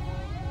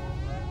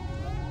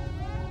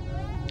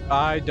you.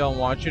 I don't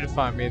want you to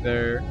find me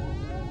there,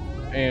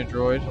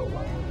 android. So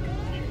why don't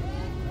you choose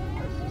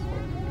as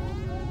suspected?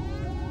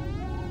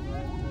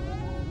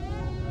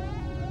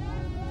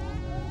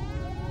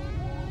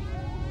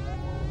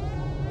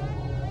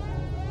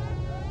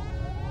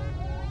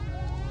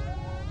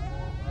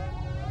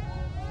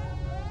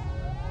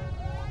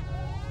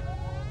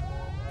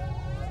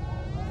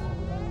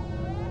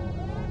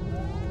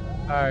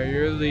 Alright,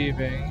 you're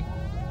leaving.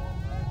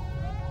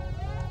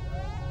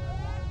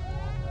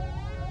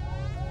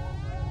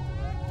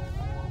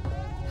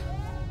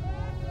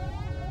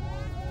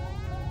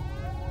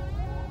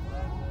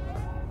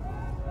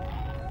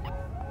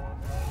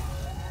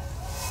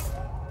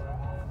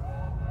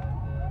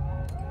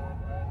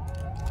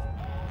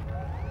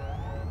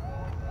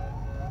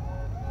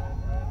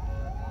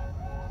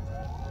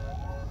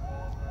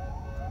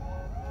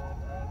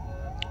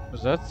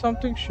 Was that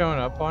something showing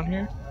up on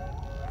here?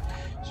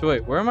 So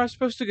wait, where am I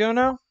supposed to go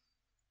now?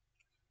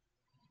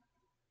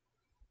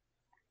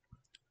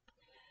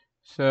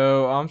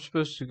 So I'm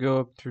supposed to go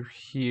up through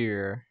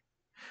here.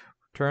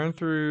 Turn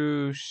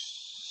through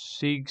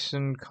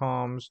Seegson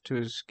comms to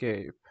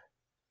escape.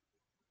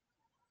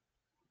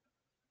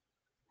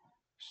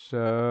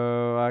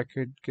 So I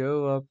could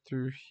go up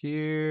through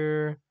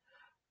here.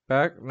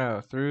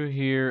 Through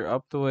here,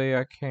 up the way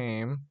I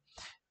came.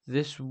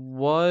 This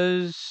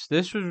was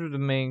the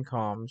main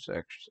comms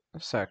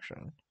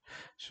section.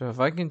 So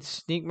if I can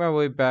sneak my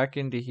way back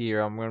into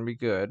here, I'm gonna be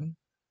good.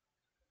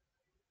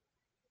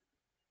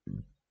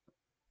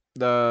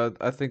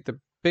 I think the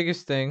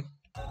biggest thing.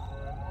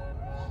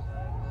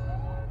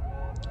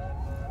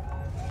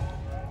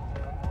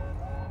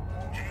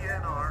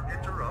 GNR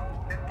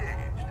interrupt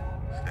engaged.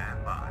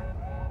 Stand by.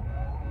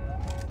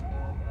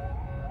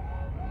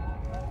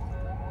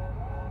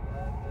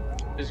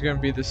 Is gonna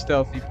be the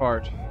stealthy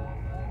part.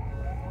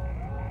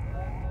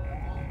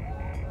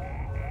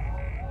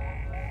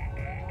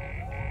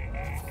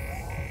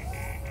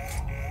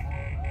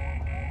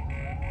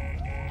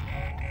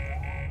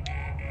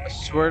 I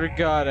swear to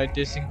God, I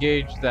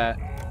disengaged that.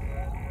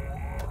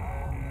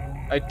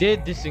 I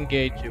did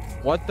disengage it.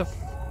 What the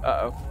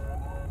uh-oh.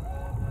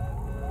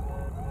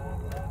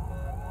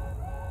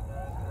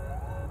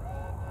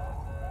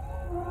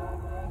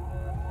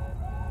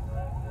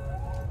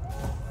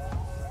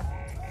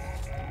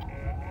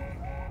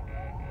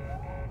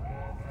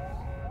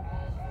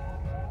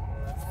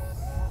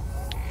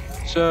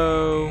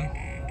 So,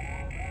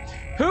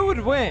 who would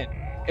win?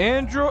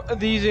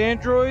 These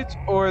androids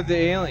or the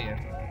alien?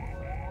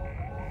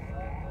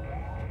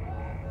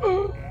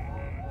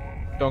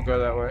 Don't go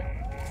that way.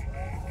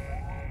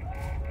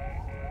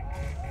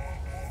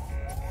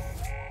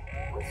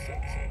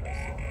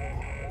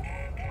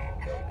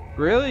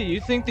 Really?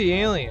 You think the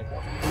alien?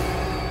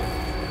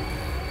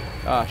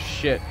 Ah,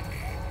 shit.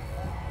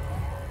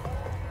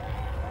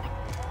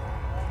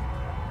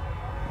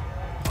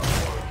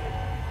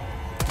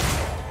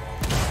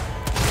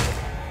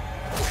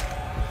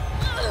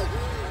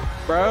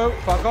 Bro,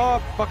 fuck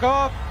off, fuck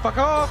off, fuck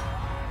off!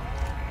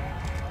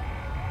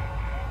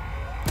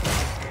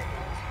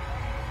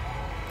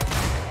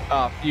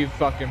 Oh, you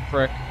fucking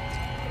prick.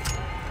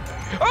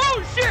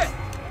 Oh, shit!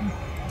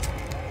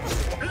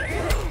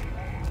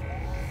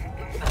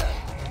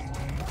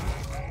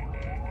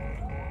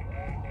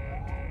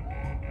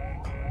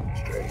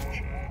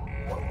 Strange.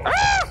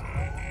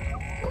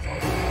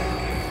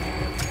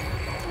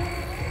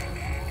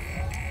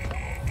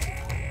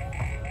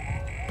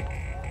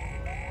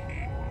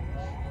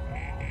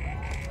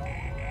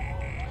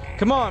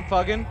 Come on,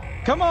 fucking.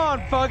 Come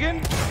on,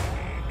 fucking.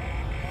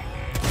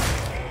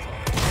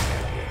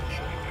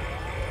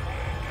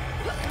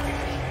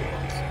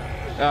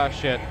 Oh,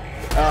 shit.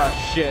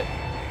 Oh, shit.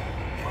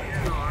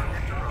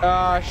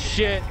 Oh,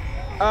 shit.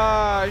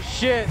 Oh,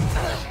 shit.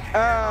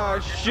 Oh,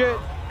 shit.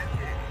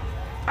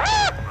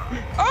 Ah!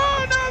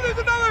 Oh, no, there's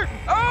another.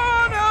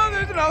 Oh, no,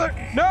 there's another.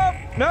 Nope,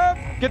 nope.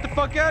 Get the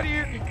fuck out of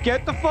here.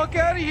 Get the fuck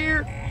out of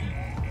here.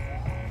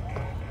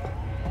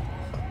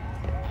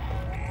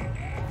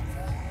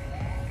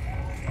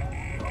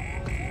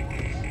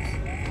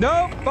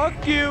 Nope,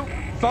 fuck you.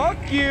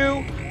 Fuck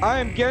you. I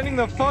am getting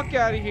the fuck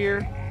out of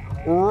here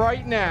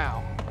right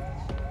now.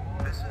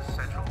 This is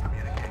Central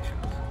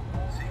Communications.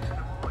 Seegson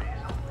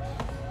employees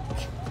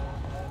only.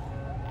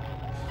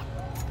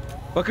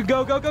 Fucking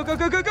go, go, go, go,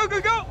 go, go, go,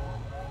 go, go!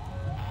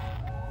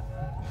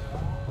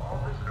 All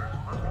visitors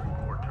must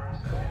report to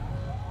reception.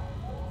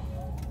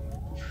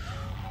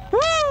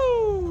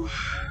 Woo!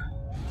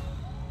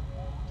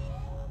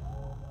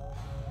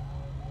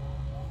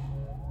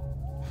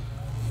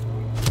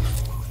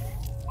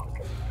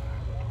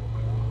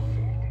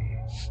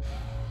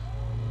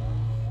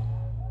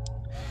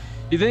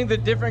 You think the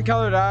different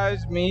colored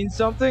eyes mean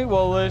something?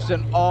 Well,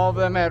 listen, all of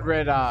them had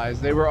red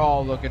eyes. They were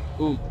all looking.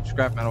 Ooh,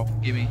 scrap metal.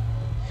 Gimme.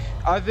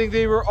 I think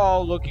they were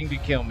all looking to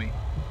kill me.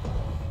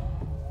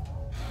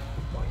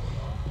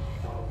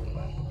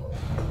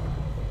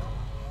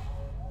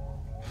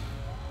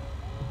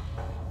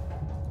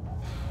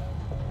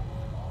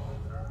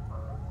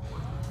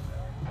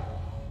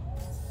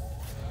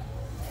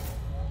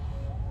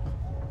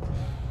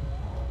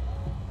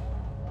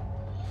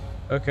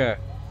 Okay.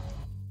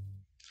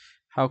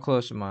 How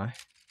close am I?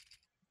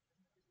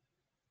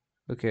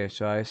 Okay,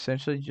 so I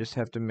essentially just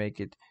have to make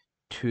it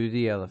to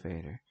the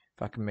elevator.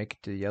 If I can make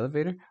it to the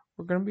elevator,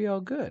 we're gonna be all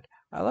good.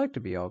 I like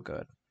to be all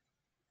good.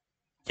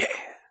 Yeah,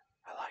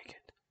 I like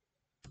it.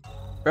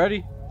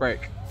 Ready?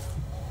 Break.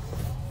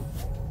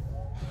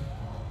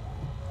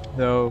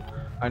 Though,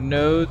 I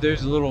know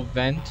there's a little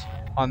vent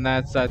on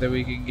that side that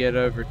we can get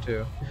over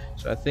to.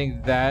 So I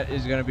think that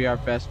is gonna be our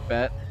best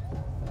bet.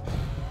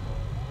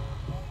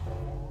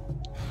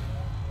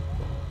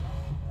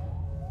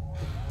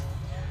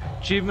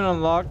 Achievement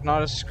unlocked,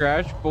 not a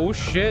scratch.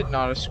 Bullshit,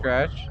 not a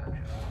scratch.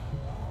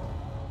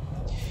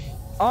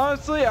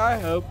 Honestly, I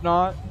hope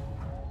not.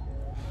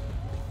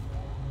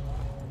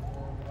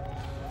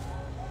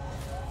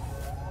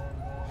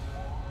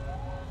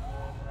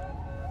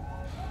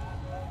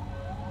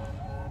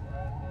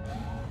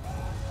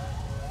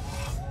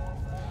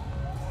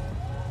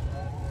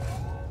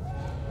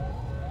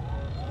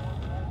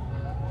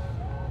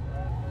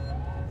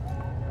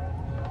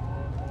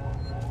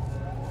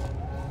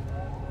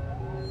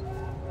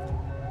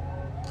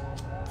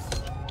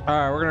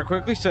 Alright, we're gonna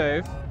quickly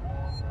save.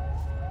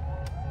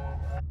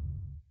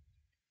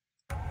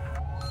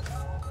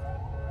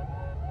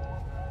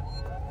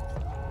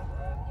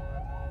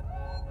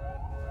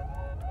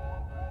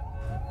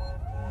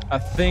 I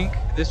think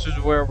this is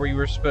where we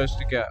were supposed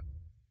to go.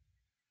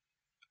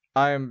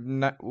 I am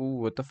not. Ooh,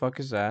 what the fuck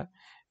is that?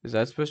 Is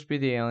that supposed to be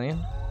the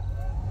alien?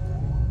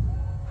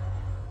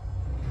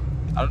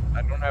 I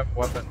don't have a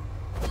weapon.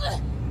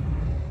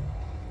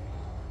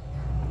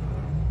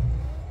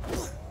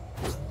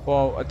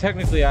 Well,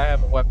 technically I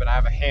have a weapon. I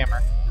have a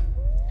hammer.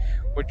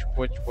 Which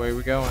way are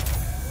we going?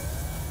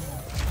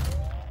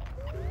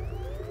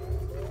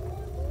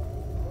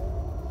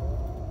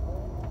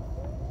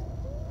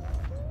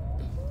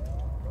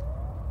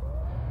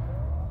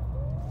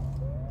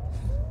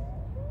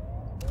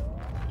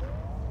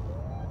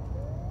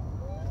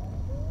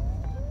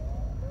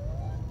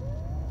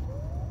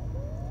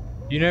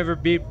 You never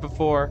beeped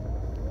before.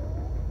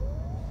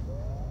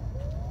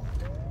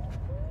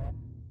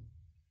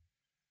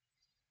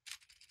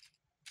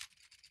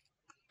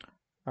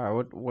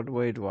 Alright, what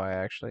way do I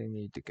actually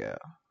need to go?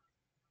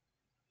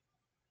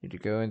 Need to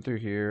go in through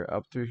here,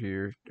 up through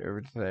here,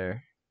 over to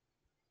there.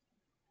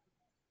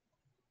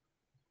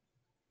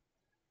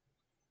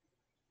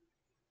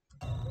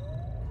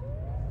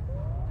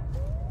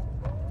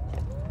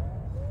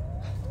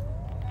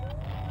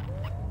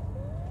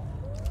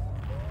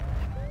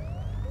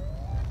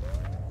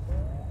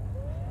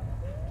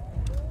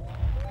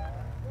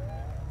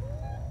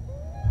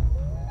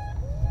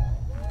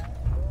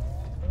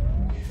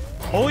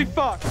 Holy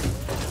fuck!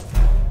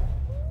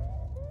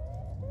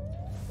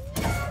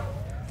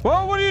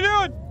 Whoa, what are you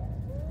doing?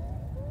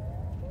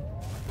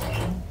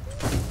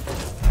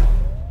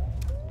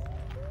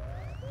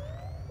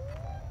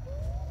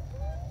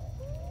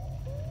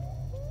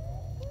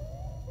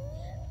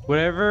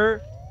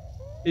 Whatever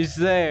is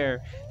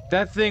there,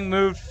 that thing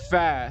moved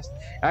fast.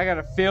 I got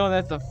a feeling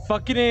that's a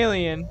fucking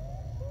alien.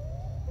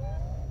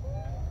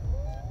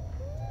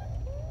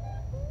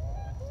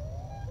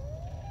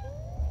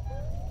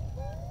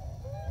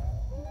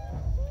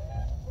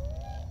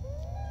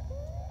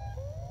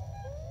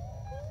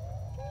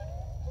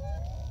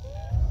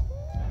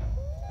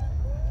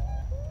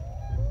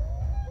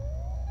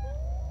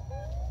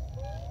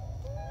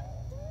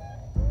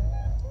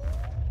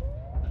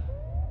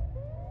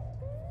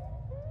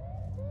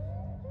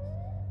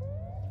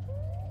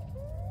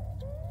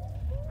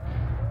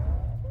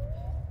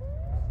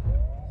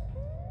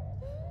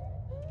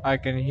 I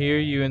can hear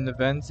you in the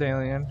vents,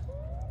 alien.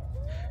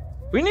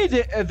 We need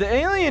to. The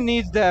alien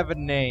needs to have a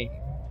name.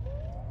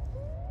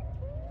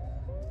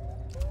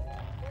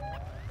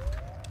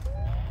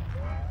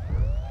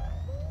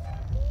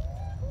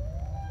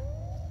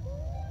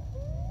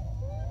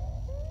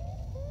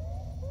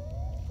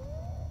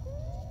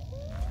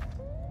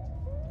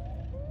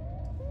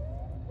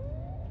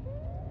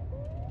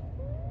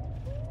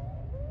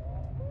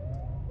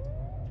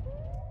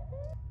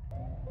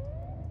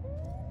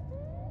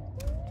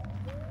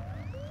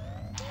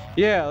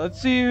 Yeah, let's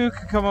see who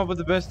can come up with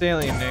the best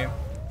alien name.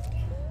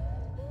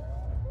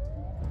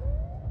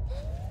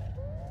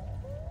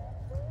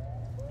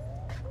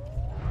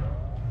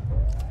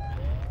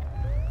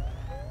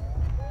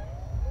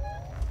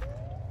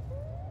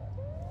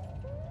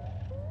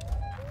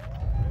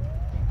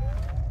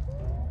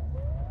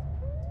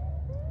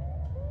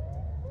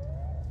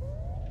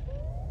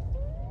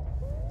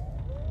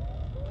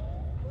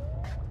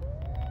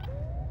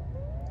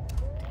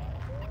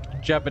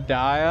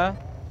 Jebediah?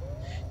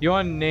 You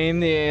want to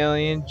name the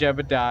alien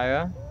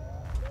Jebediah?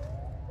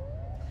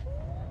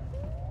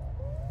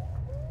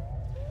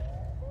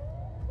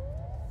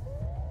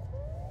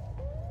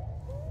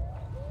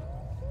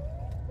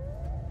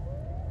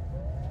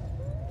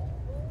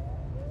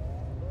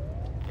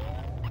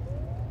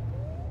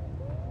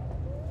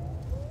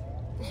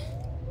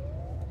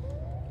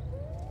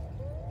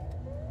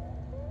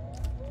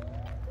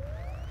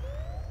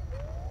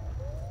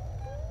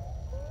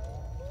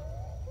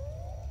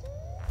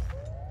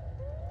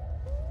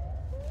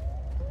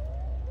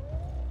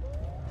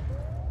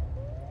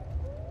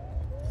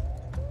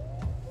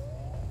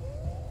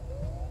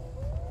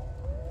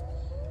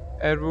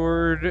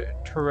 Edward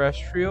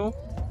Terrestrial?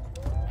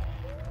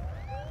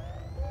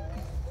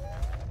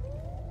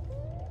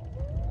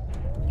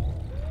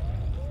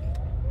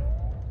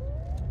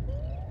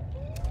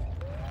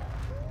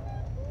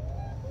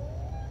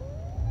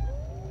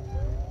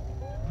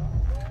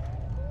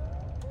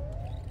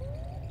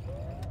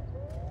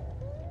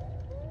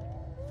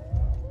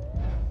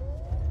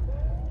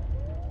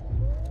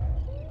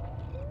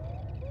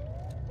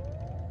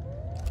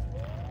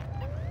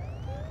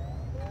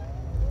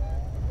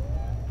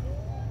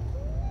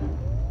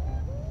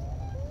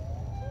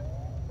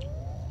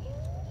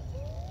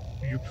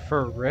 You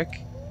prefer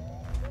Rick?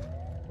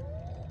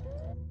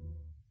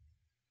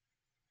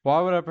 Why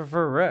would I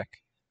prefer Rick?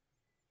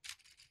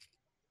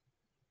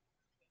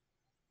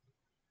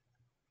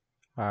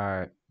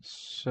 Alright,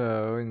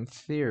 so in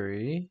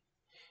theory,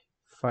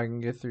 if I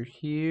can get through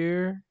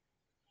here,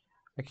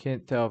 I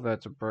can't tell if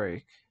that's a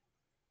break.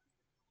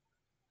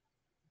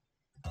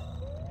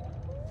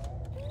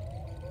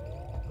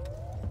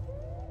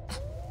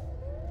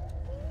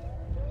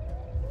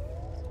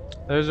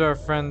 There's our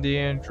friend the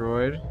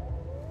android.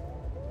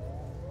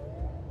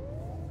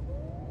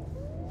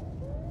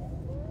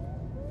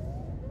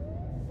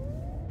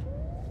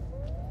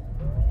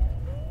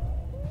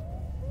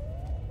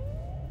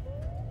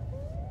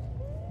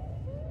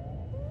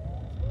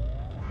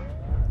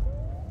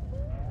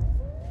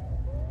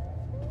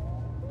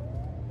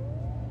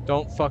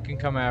 Don't fucking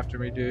come after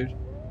me, dude.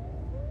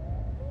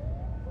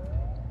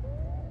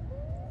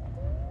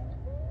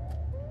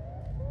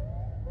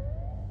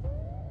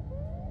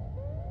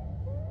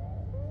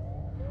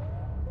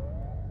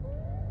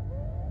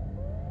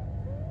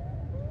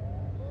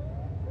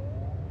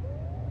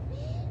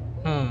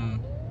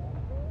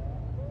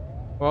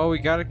 Well, we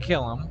gotta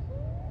kill him.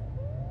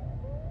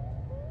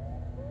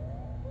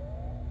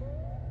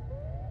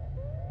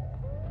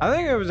 I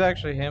think it was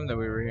actually him that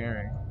we were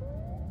hearing.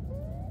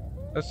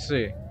 Let's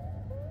see.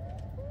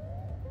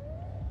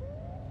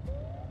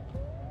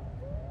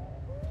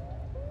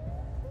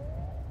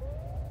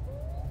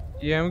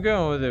 Yeah, I'm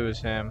going with it was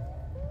him.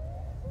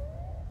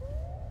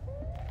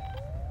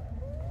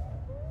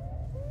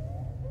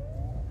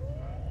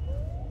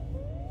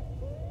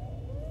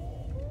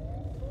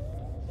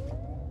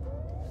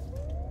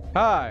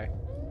 Hi.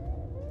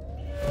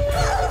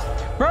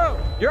 Bro,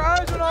 your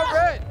eyes are not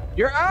red.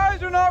 Your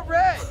eyes are not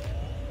red.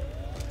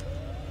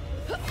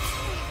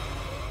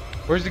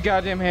 Where's the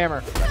goddamn hammer?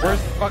 Where's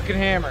the fucking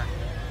hammer?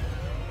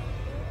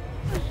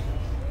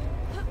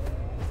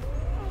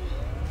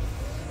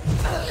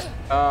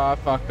 Oh, I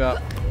fucked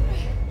up.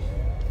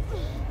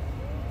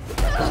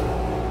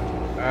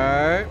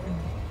 Alright.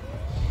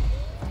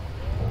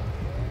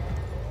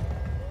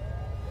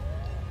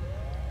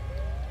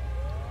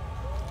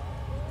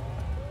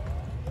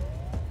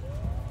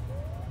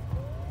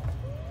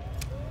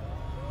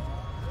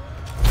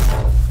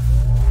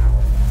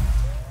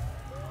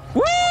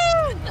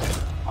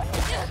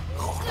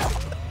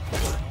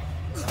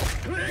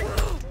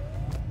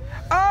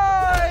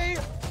 I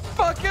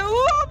fucking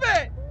love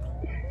it!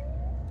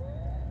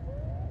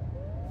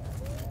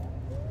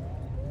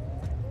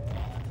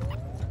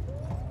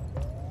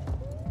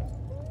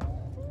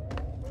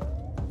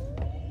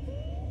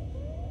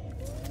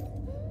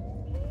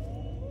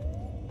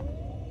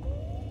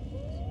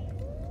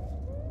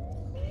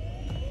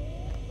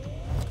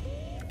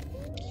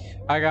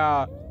 I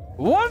got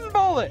one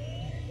bullet.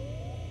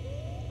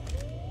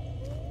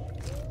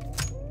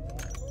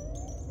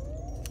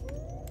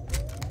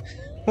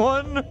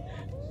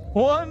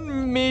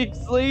 One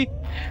measly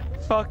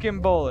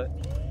fucking bullet.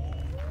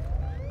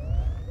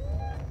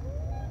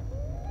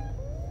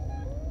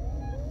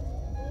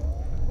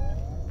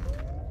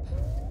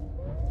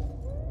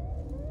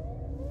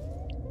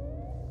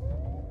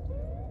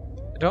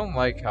 I don't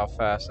like how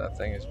fast that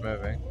thing is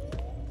moving.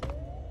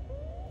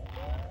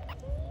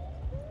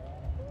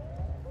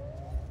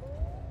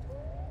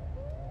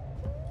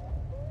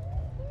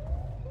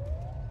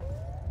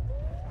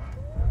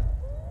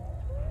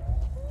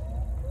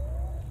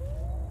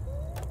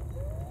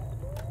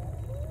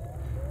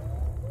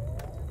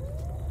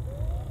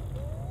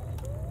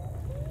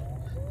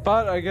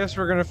 But I guess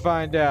we're gonna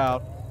find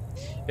out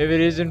if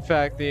it is in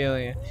fact the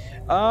alien.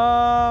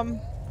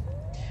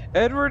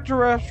 Edward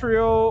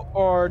Terrestrial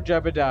or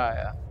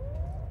Jebediah?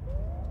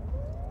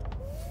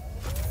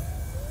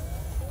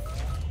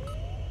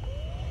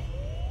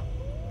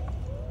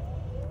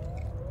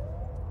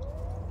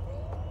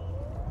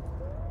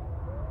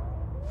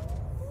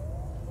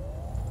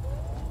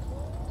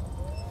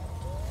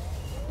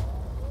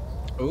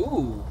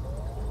 Ooh.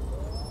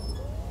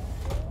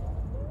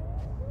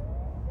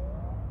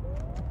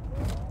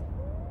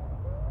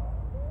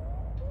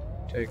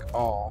 Take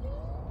all.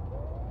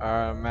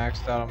 Alright, I'm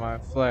maxed out on my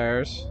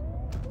flares.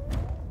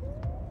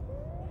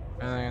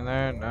 Anything in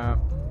there?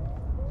 No.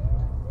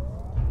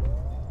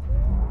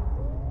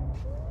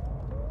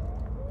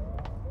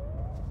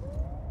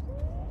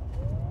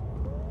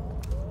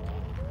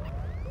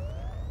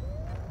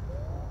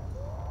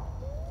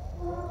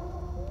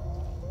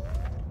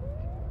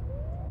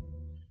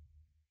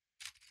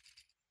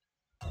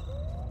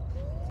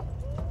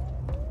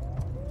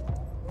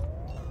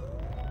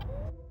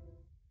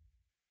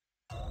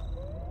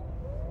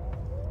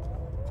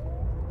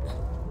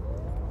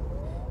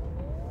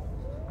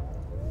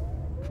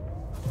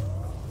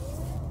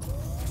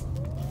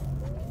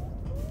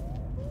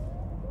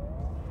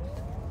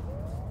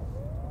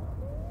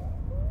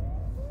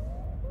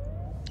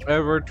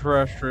 Edward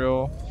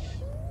Terrestrial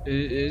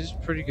is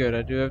pretty good.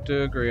 I do have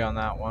to agree on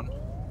that one.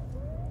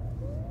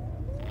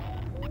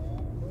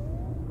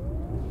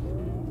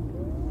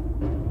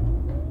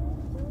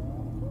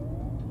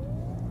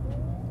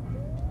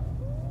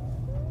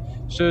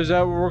 So is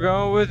that what we're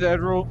going with?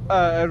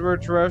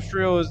 Edward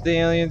Terrestrial is the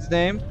alien's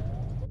name?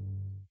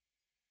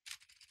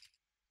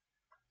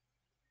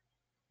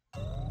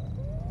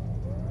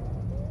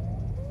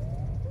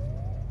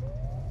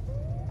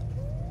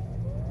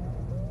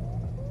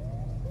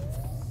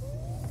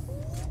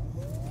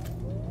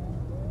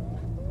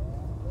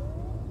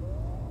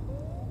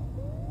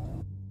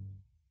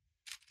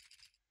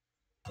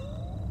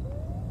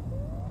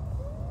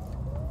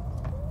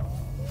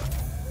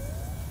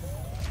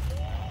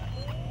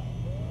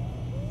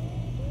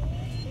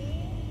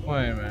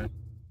 Wait a minute.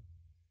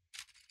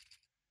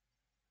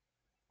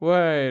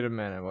 Wait a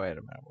minute.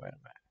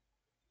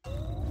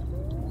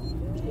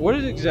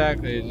 What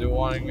exactly is it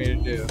wanting me to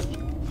do?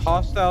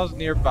 Hostiles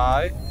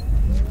nearby?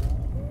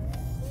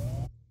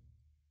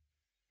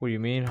 What do you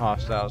mean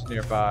hostiles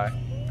nearby?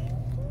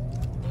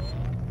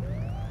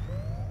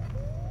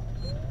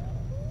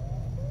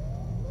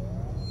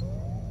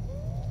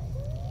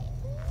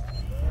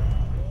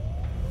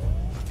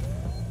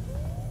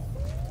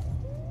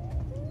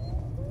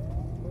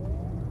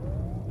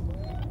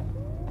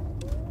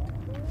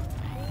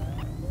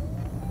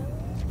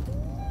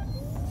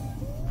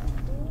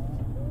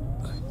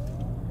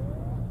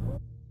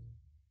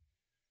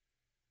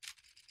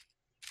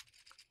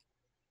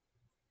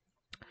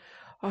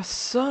 Oh,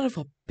 son of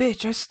a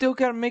bitch, I still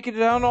gotta make it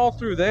down all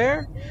through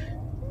there?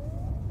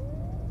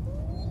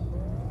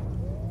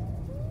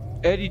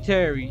 Eddie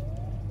Terry.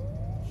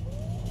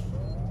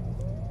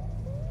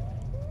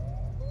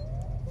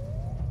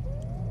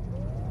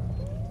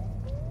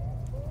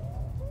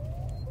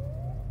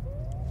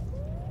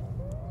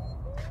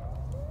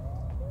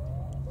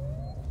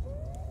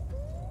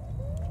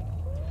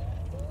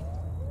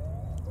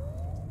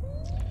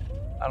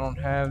 I don't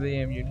have the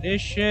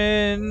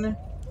ammunition.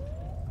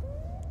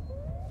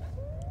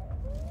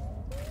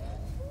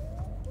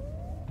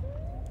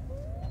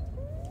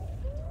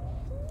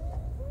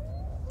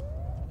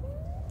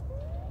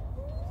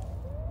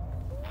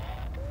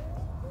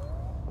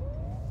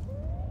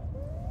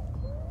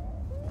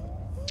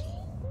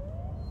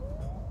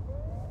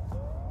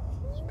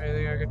 Is there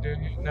anything I can do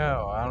here?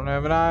 No, I don't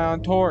have an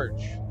ion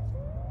torch.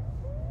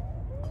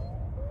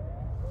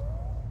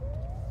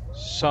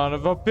 Son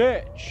of a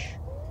bitch.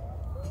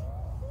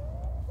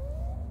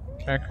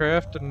 Can I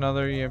craft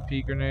another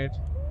EMP grenade?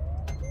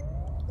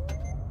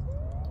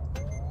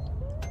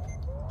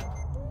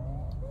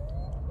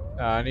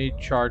 I need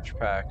charge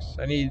packs.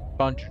 I need a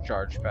bunch of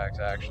charge packs,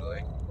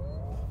 actually.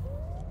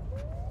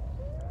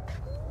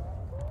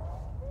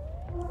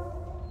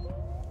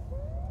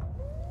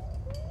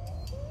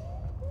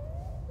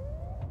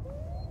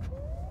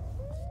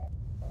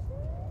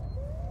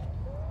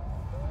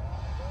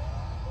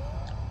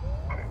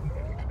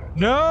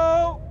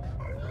 No!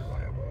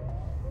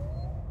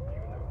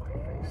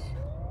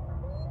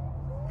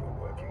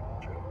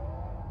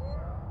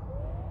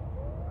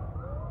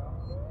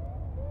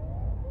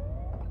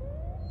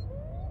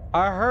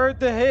 I heard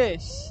the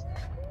hiss.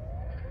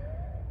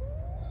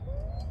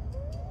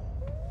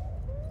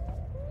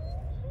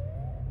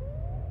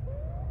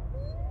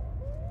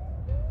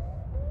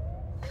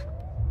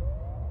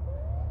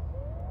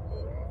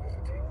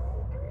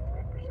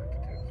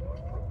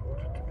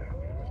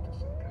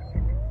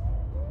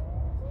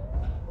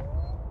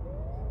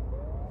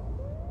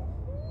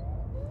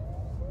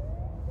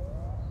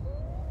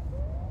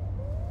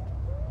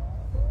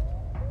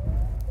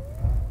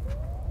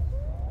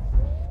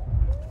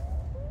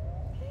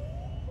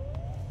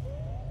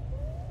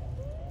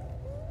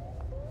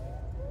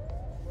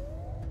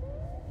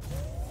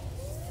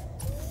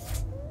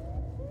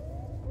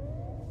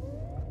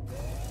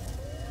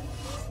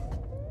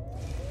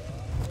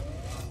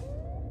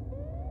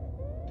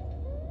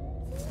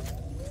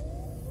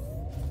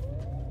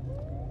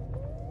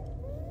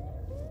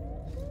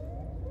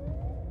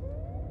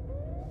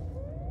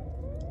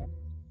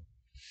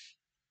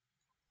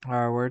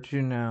 Alright, where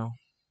to now?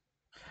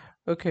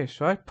 Okay,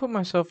 so I put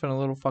myself in a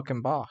little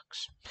fucking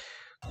box.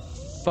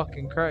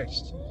 Fucking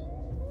Christ.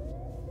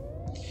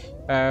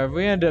 If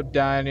we end up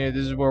dying here,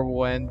 this is where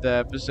we'll end the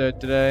episode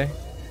today.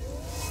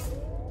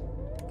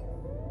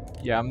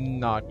 Yeah, I'm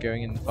not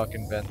going in the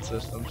fucking vent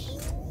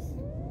systems.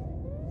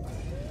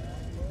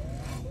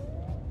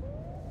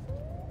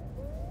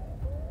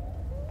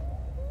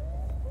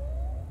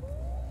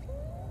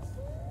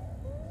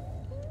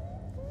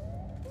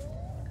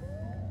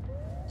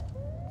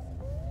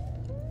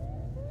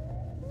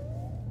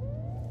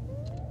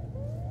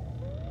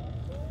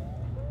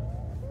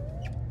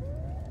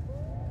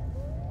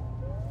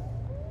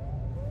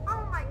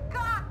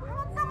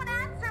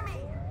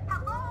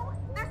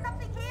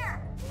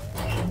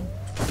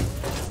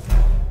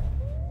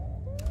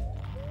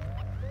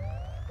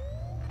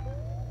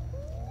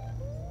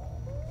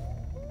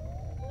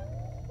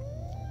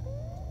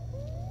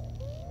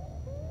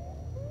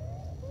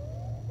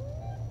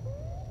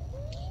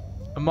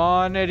 Come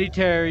on, Eddie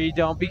Terry,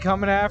 don't be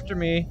coming after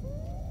me.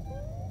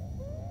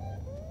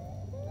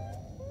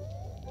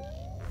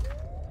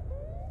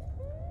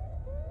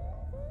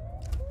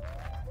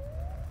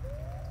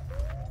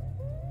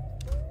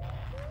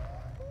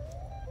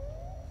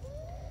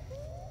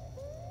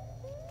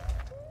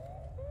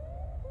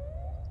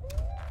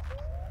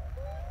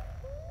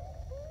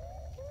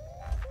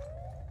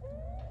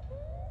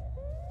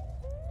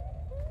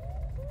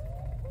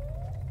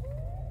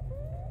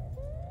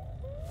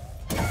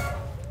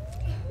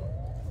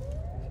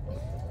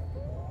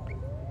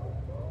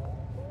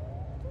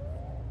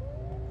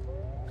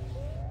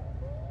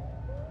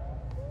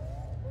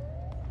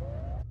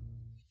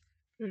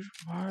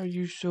 Why are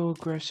you so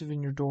aggressive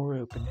in your door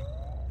opening?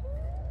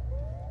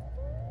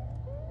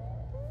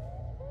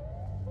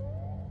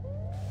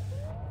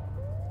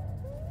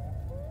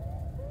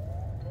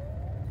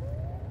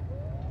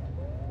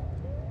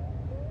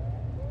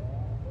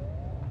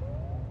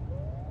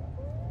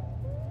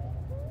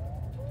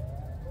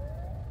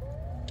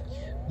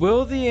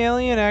 Will the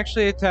alien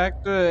actually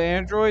attack the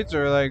androids,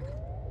 or like,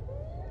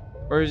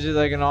 or is it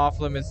like an off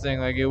limits thing?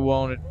 Like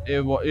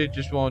it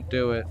just won't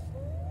do it.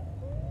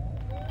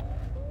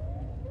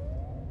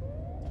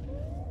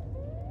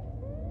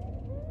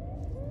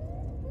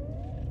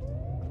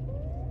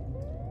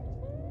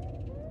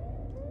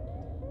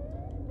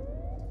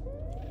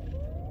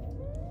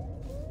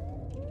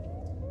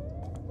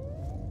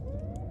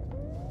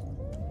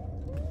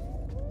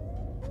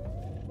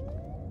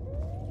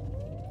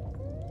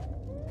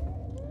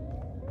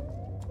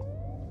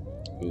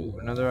 Ooh,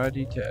 another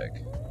ID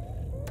tag.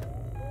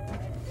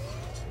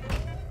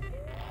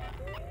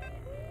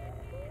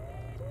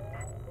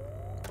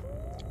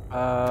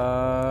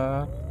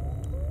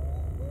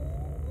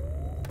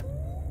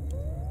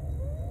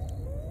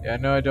 Yeah, I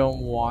know I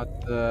don't want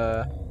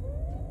the...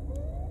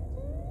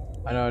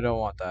 I know I don't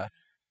want that.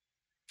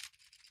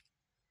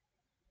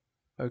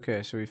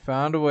 Okay, so we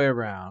found a way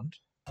around.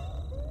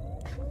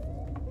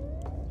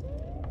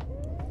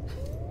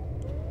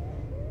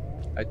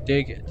 I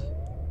dig it.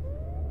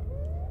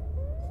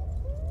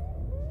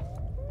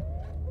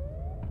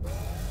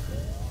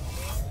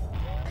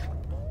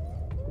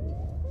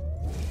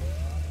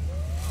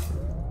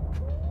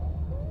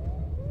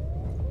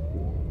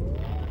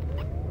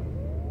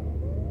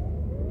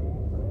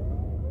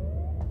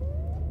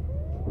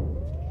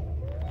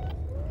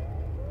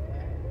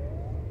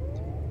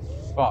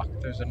 Fuck,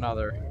 there's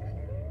another.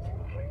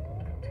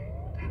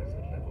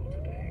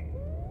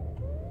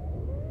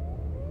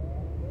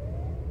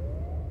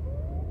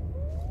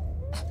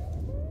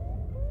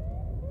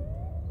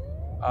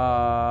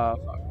 Fuck,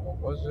 what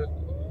was it?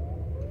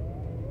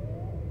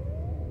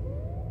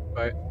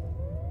 Right.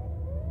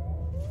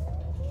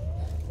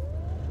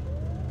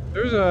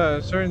 There's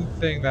a certain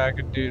thing that I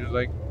could do to,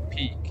 like,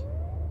 peek.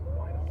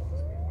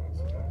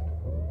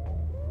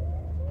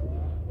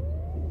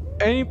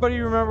 Anybody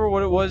remember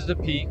what it was to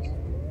peek?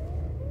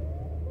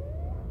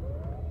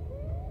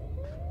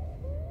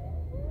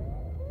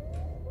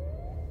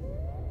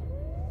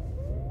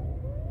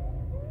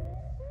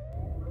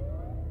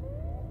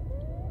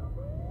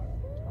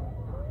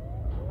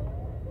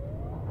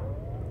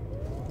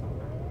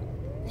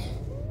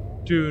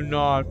 Do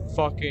not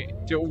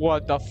fucking...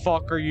 What the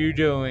fuck are you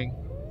doing?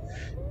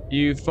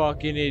 You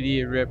fucking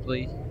idiot,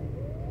 Ripley.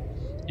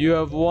 You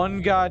have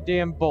one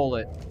goddamn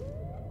bullet.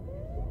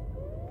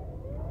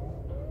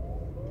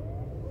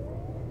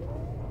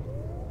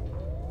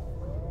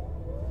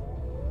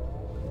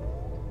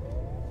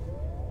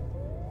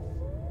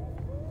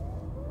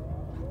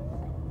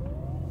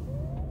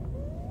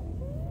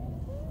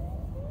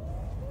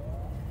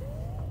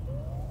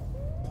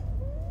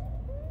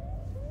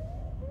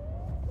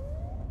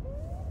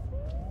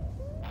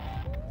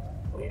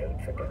 We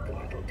don't forget the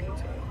little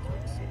details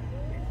we see in the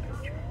big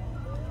picture.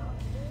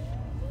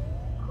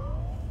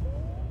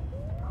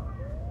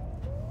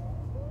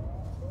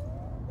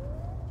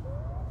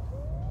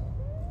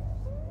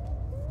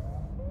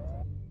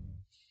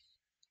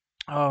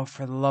 Oh,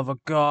 for the love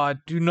of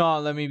God, do not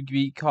let me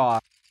be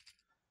caught.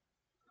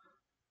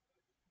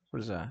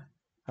 What is that?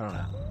 I don't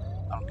know.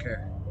 I don't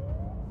care.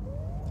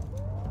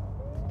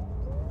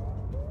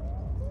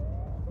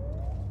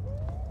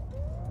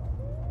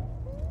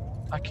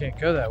 I can't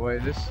go that way.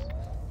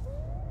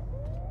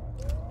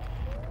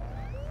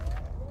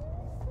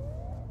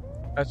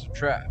 That's a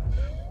trap.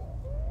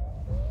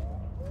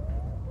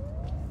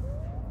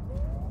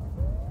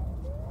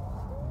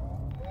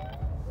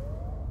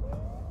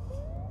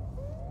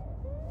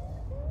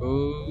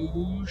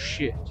 Oh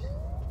shit.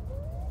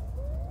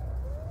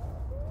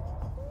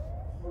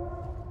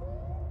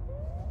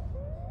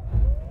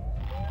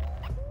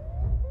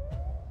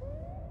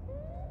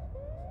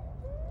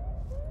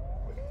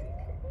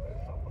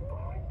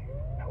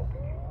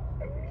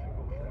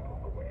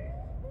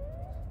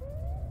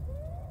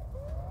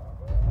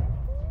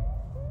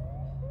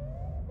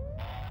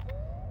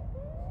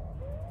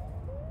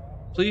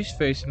 Please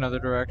face another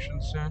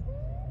direction soon.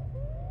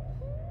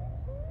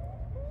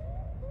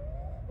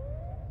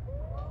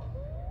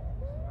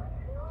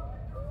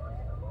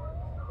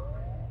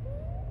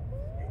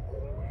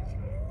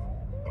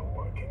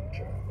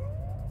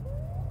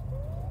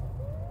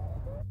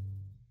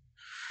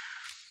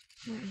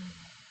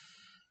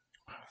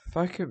 If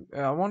I could,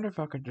 I wonder if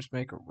I could just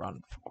make a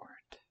run for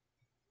it.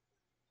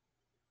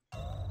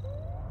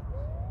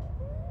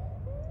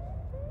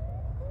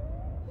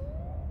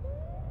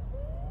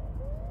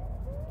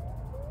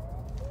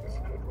 This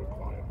could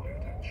require my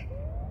attention.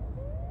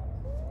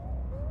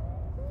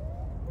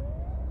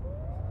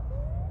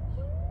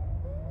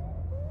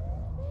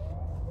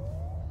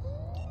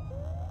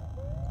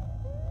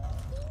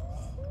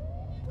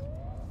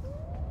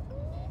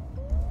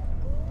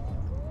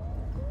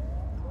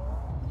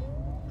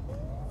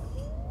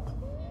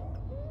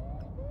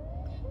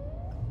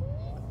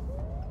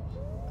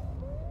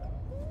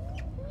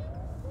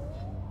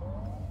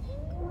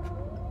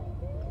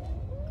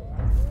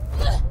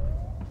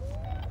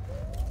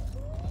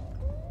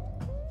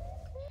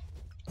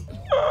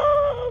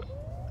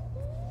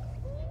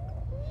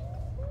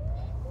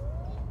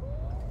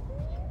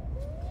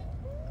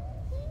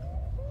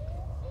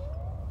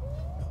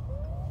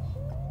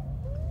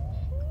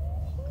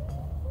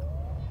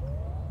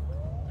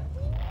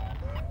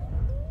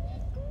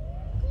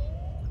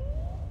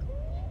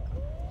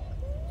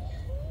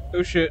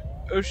 Oh shit.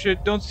 Oh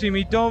shit. Don't see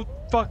me. Don't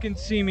fucking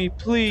see me,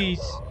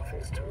 please.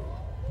 Phase 2.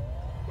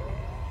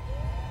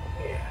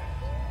 Yeah.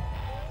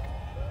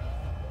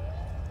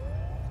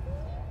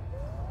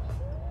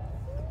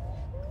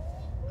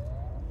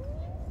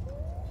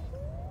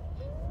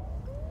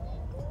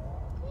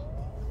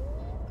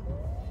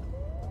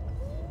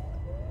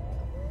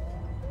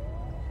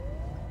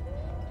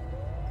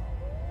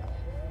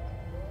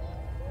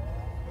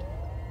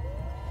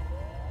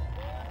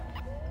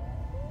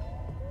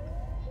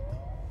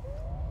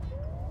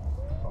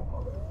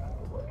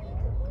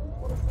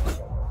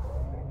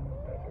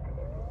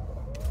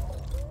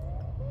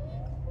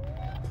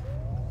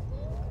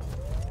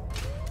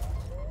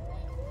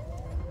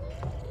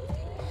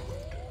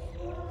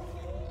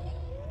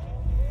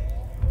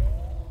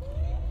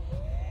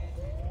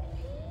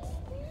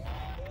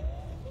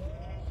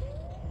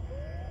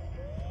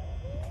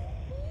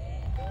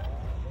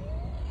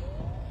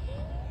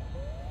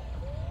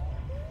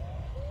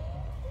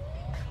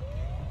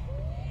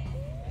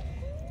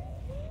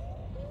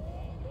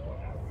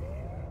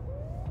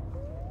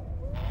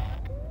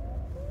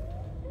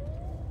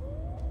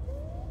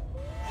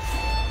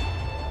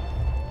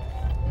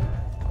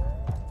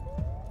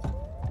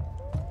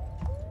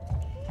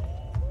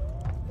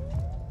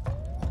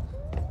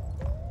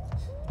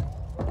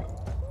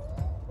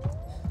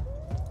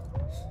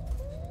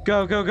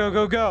 Go, go, go,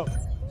 go, go.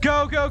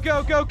 Go, go,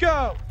 go, go,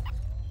 go.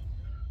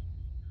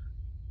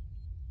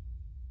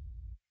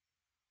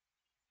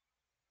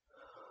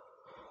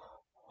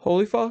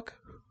 Holy fuck.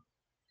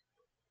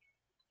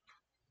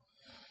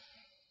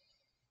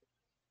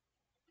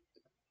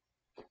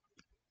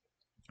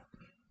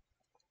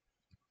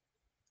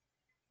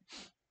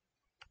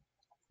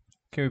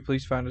 Can we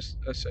please find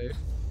a save?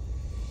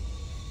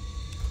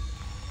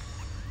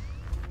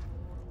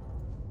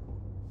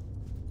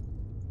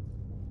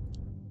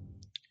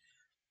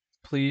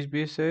 Please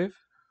be a save.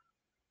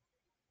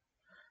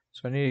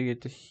 So I need to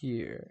get to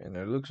here, and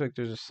it looks like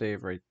there's a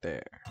save right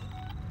there.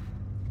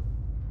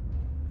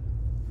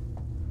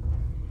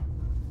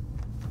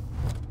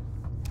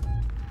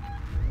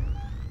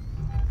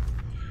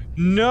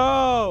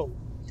 No!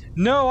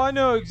 No, I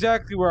know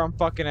exactly where I'm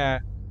fucking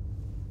at.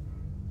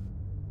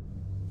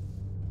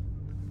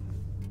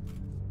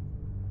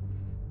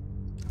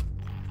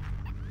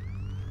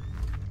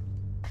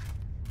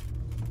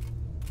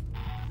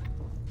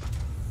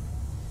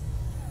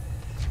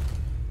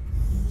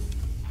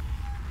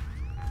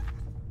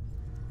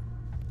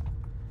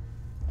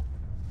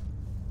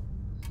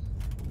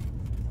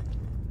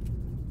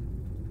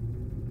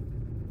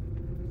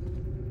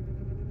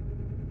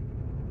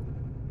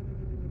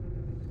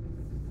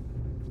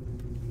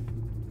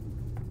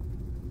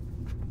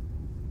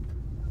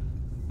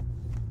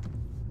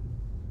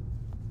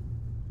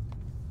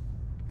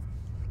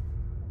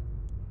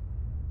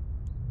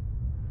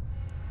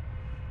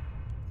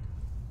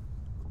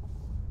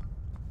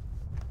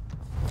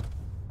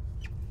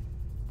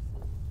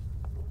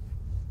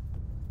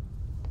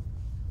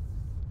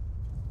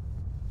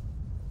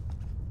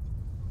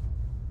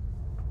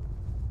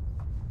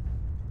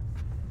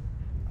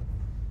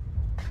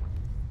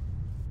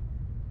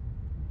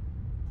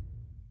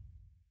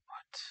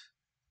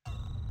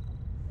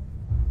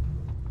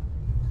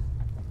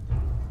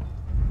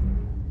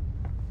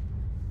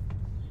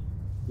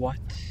 What?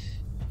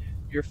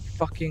 You're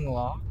fucking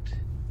locked?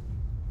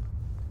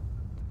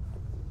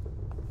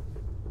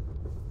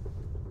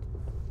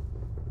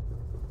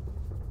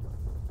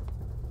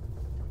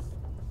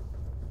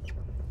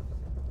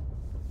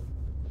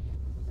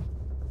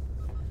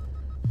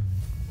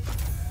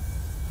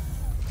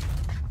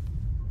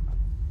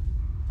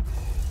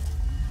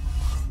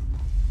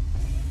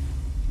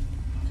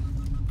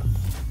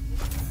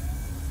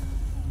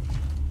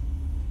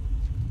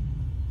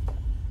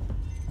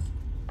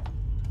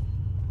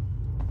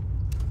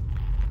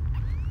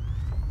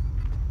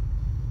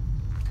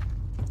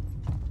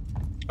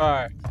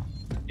 Alright.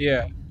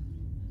 Yeah.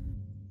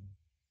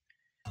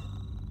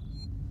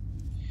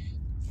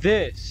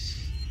 This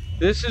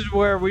is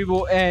where we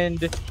will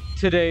end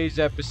today's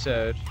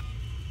episode.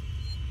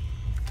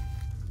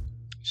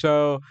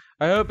 So,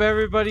 I hope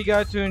everybody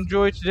got to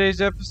enjoy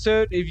today's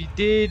episode. If you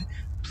did,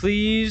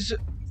 please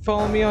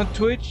follow me on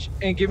Twitch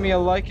and give me a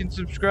like and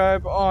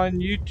subscribe on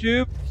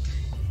YouTube.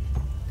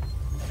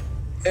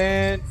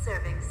 And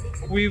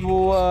we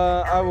will,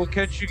 I will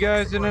catch you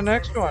guys in the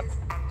next one.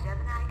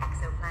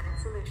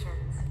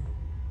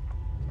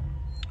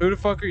 Who the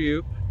fuck are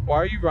you? Why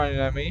are you running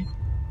at me?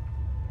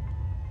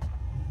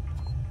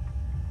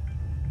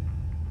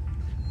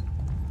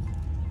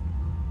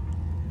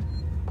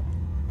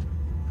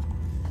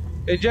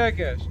 Hey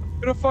jackass,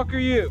 who the fuck are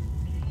you?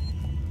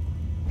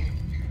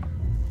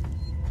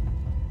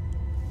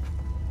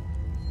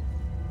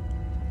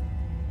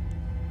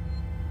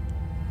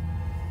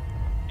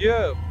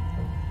 Yo.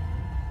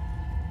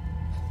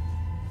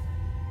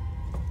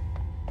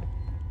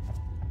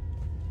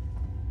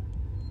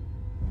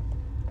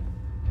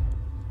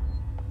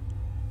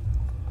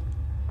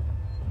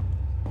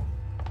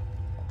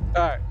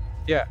 Alright,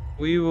 yeah,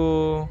 we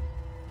will...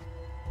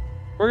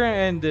 we're gonna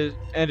end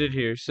it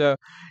here. So,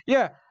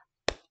 yeah.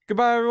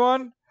 Goodbye,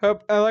 everyone.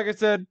 Hope, like I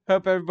said,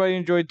 hope everybody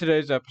enjoyed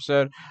today's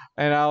episode,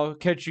 and I'll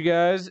catch you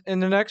guys in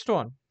the next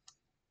one.